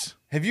rice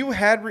Have you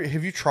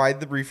tried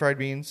the refried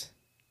beans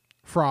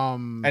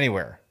from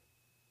anywhere?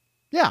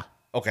 Yeah.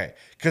 Okay,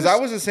 because I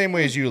was the same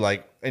way as you.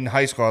 Like in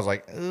high school, I was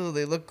like, "Oh,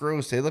 they look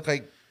gross. They look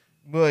like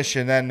mush."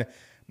 And then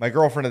my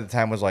girlfriend at the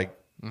time was like,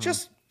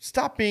 "Just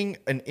stop being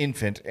an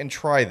infant and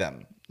try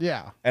them."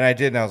 Yeah. And I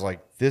did, and I was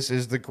like, "This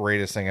is the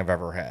greatest thing I've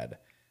ever had."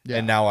 Yeah.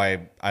 And now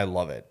I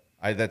love it.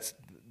 That's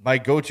my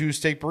go-to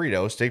steak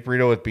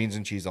burrito with beans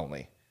and cheese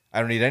only. I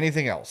don't need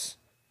anything else.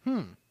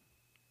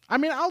 I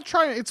mean, I'll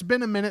try it. It's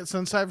been a minute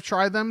since I've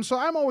tried them, so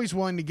I'm always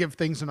willing to give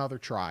things another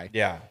try.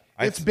 Yeah,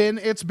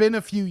 It's been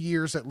a few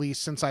years at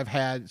least since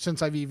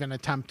I've even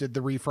attempted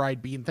the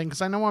refried bean thing,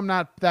 because I know I'm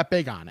not that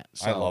big on it.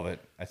 So. I love it.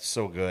 It's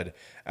so good.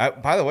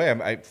 By the way,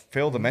 I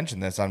failed to mention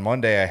this. On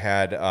Monday, I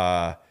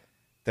had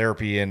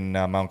therapy in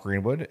Mount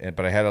Greenwood,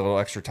 but I had a little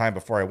extra time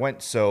before I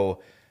went.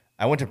 So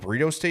I went to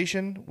Burrito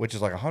Station, which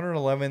is like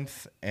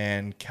 111th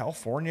and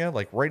California,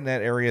 like right in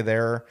that area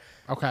there.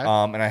 Okay.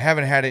 And I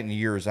haven't had it in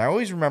years. I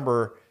always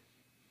remember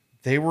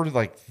they were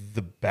like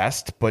the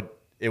best, but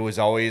it was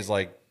always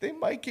like they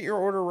might get your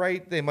order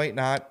right, they might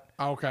not.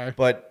 Okay.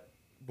 But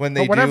when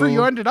they whatever do,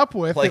 you ended up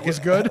with, like, it was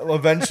good.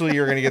 Eventually,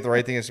 you're going to get the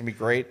right thing. It's going to be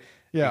great.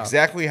 Yeah.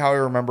 Exactly how I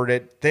remembered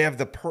it. They have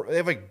they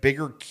have like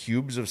bigger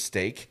cubes of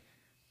steak.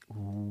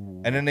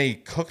 Ooh. And then they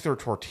cook their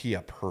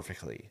tortilla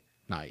perfectly.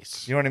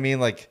 Nice. You know what I mean?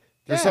 Like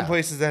there's some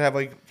places that have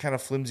like kind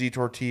of flimsy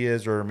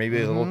tortillas or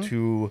maybe a little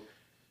too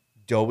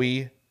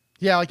doughy.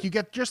 Yeah, like you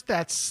get just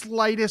that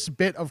slightest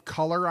bit of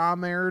color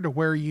on there to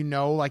where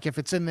like if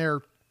it's in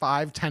there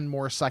 5-10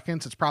 more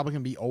seconds, it's probably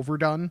gonna be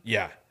overdone.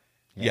 Yeah.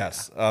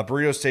 Yes.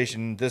 Burrito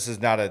Station. This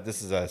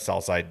is a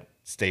Southside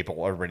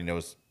staple. Everybody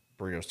knows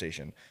Burrito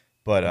Station.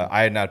 But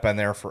I had not been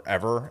there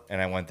forever,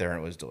 and I went there and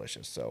it was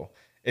delicious. So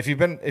if you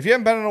haven't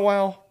been in a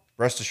while,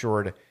 rest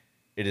assured,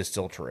 it is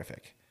still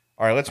terrific.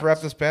 All right, let's wrap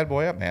this bad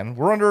boy up, man.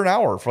 We're under an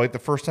hour for like the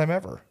first time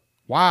ever.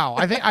 Wow.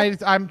 I think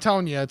I'm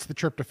telling you, it's the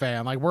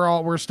tryptophan. Like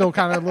we're still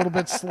kind of a little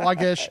bit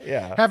sluggish.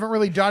 Yeah. Haven't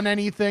really done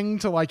anything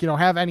to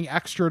have any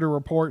extra to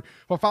report.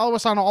 But follow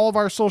us on all of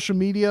our social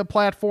media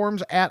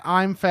platforms at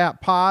I'm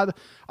Fat Pod.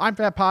 I'm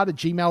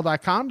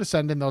fatpod@gmail.com to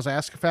send in those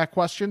Ask a Fat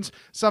questions.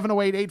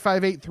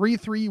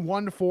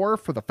 708-858-3314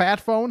 for the Fat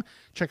Phone.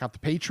 Check out the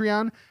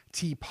Patreon.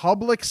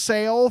 TeePublic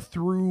sale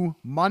through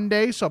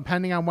Monday. So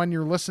depending on when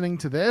you're listening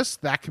to this,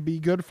 that could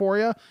be good for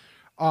you.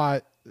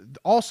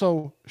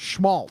 Also,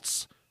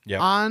 Schmaltz. Yep.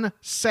 On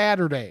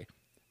Saturday.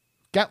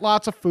 Get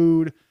lots of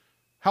food,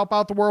 help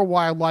out the World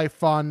Wildlife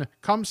Fund,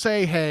 come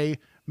say hey,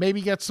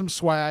 maybe get some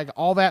swag,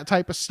 all that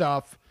type of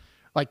stuff.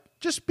 Like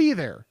just be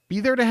there. Be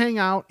there to hang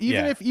out.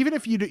 Even if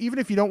you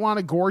don't want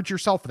to gorge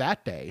yourself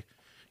that day,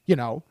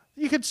 you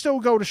could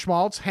still go to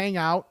Schmaltz, hang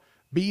out,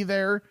 be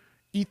there,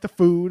 eat the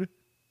food,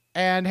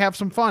 and have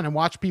some fun and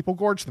watch people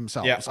gorge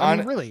themselves. Yeah, I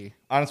mean, really.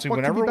 Honestly,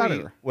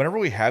 whenever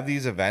we have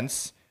these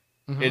events,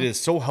 it is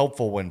so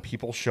helpful when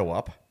people show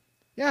up.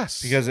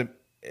 Yes. Because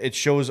it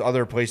shows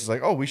other places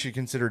like, oh, we should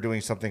consider doing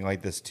something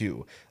like this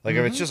too. Like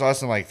if it's just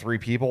us and like 3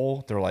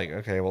 people, they're like,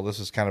 okay, well, this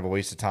is kind of a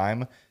waste of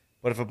time.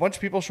 But if a bunch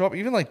of people show up,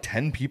 even like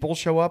 10 people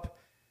show up,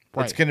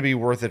 it's going to be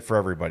worth it for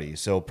everybody.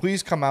 So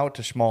please come out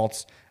to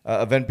Schmaltz.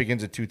 Event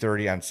begins at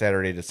 2:30 on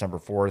Saturday, December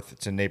 4th.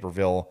 It's in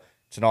Naperville.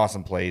 It's an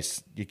awesome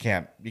place. You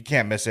can't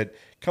miss it.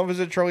 Come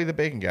visit Charlie the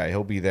Bacon Guy.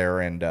 He'll be there,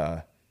 and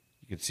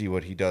you can see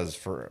what he does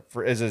for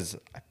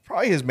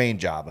probably his main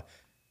job.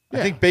 Yeah.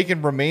 I think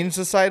bacon remains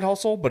the side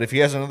hustle, but if he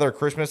has another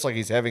Christmas like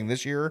he's having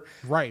this year,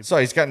 right? So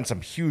he's gotten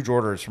some huge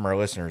orders from our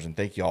listeners, and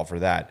thank you all for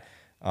that.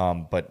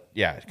 But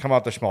yeah, come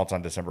out to Schmaltz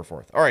on December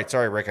 4th. All right,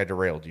 sorry, Rick, I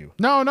derailed you.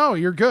 No,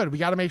 you're good. We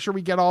got to make sure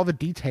we get all the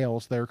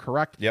details there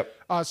correct. Yep.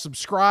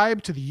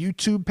 Subscribe to the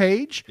YouTube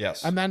page.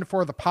 Yes. And then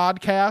for the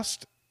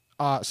podcast,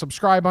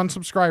 subscribe,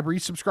 unsubscribe,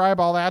 resubscribe,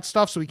 all that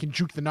stuff so we can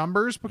juke the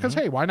numbers because,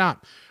 hey, why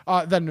not?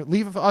 Then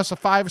leave us a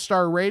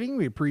 5-star rating.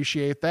 We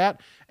appreciate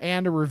that.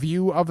 And a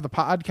review of the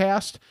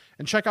podcast.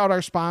 And check out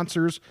our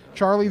sponsors,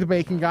 Charlie the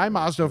Bacon Guy,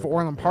 Mazda of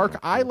Orland Park,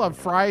 I Love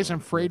Fries,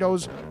 and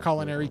Fredo's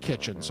Culinary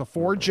Kitchen. So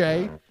for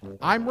Jay,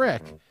 I'm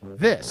Rick.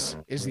 This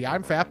is the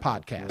I'm Fat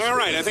Podcast. All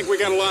right, I think we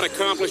got a lot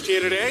accomplished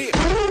here today.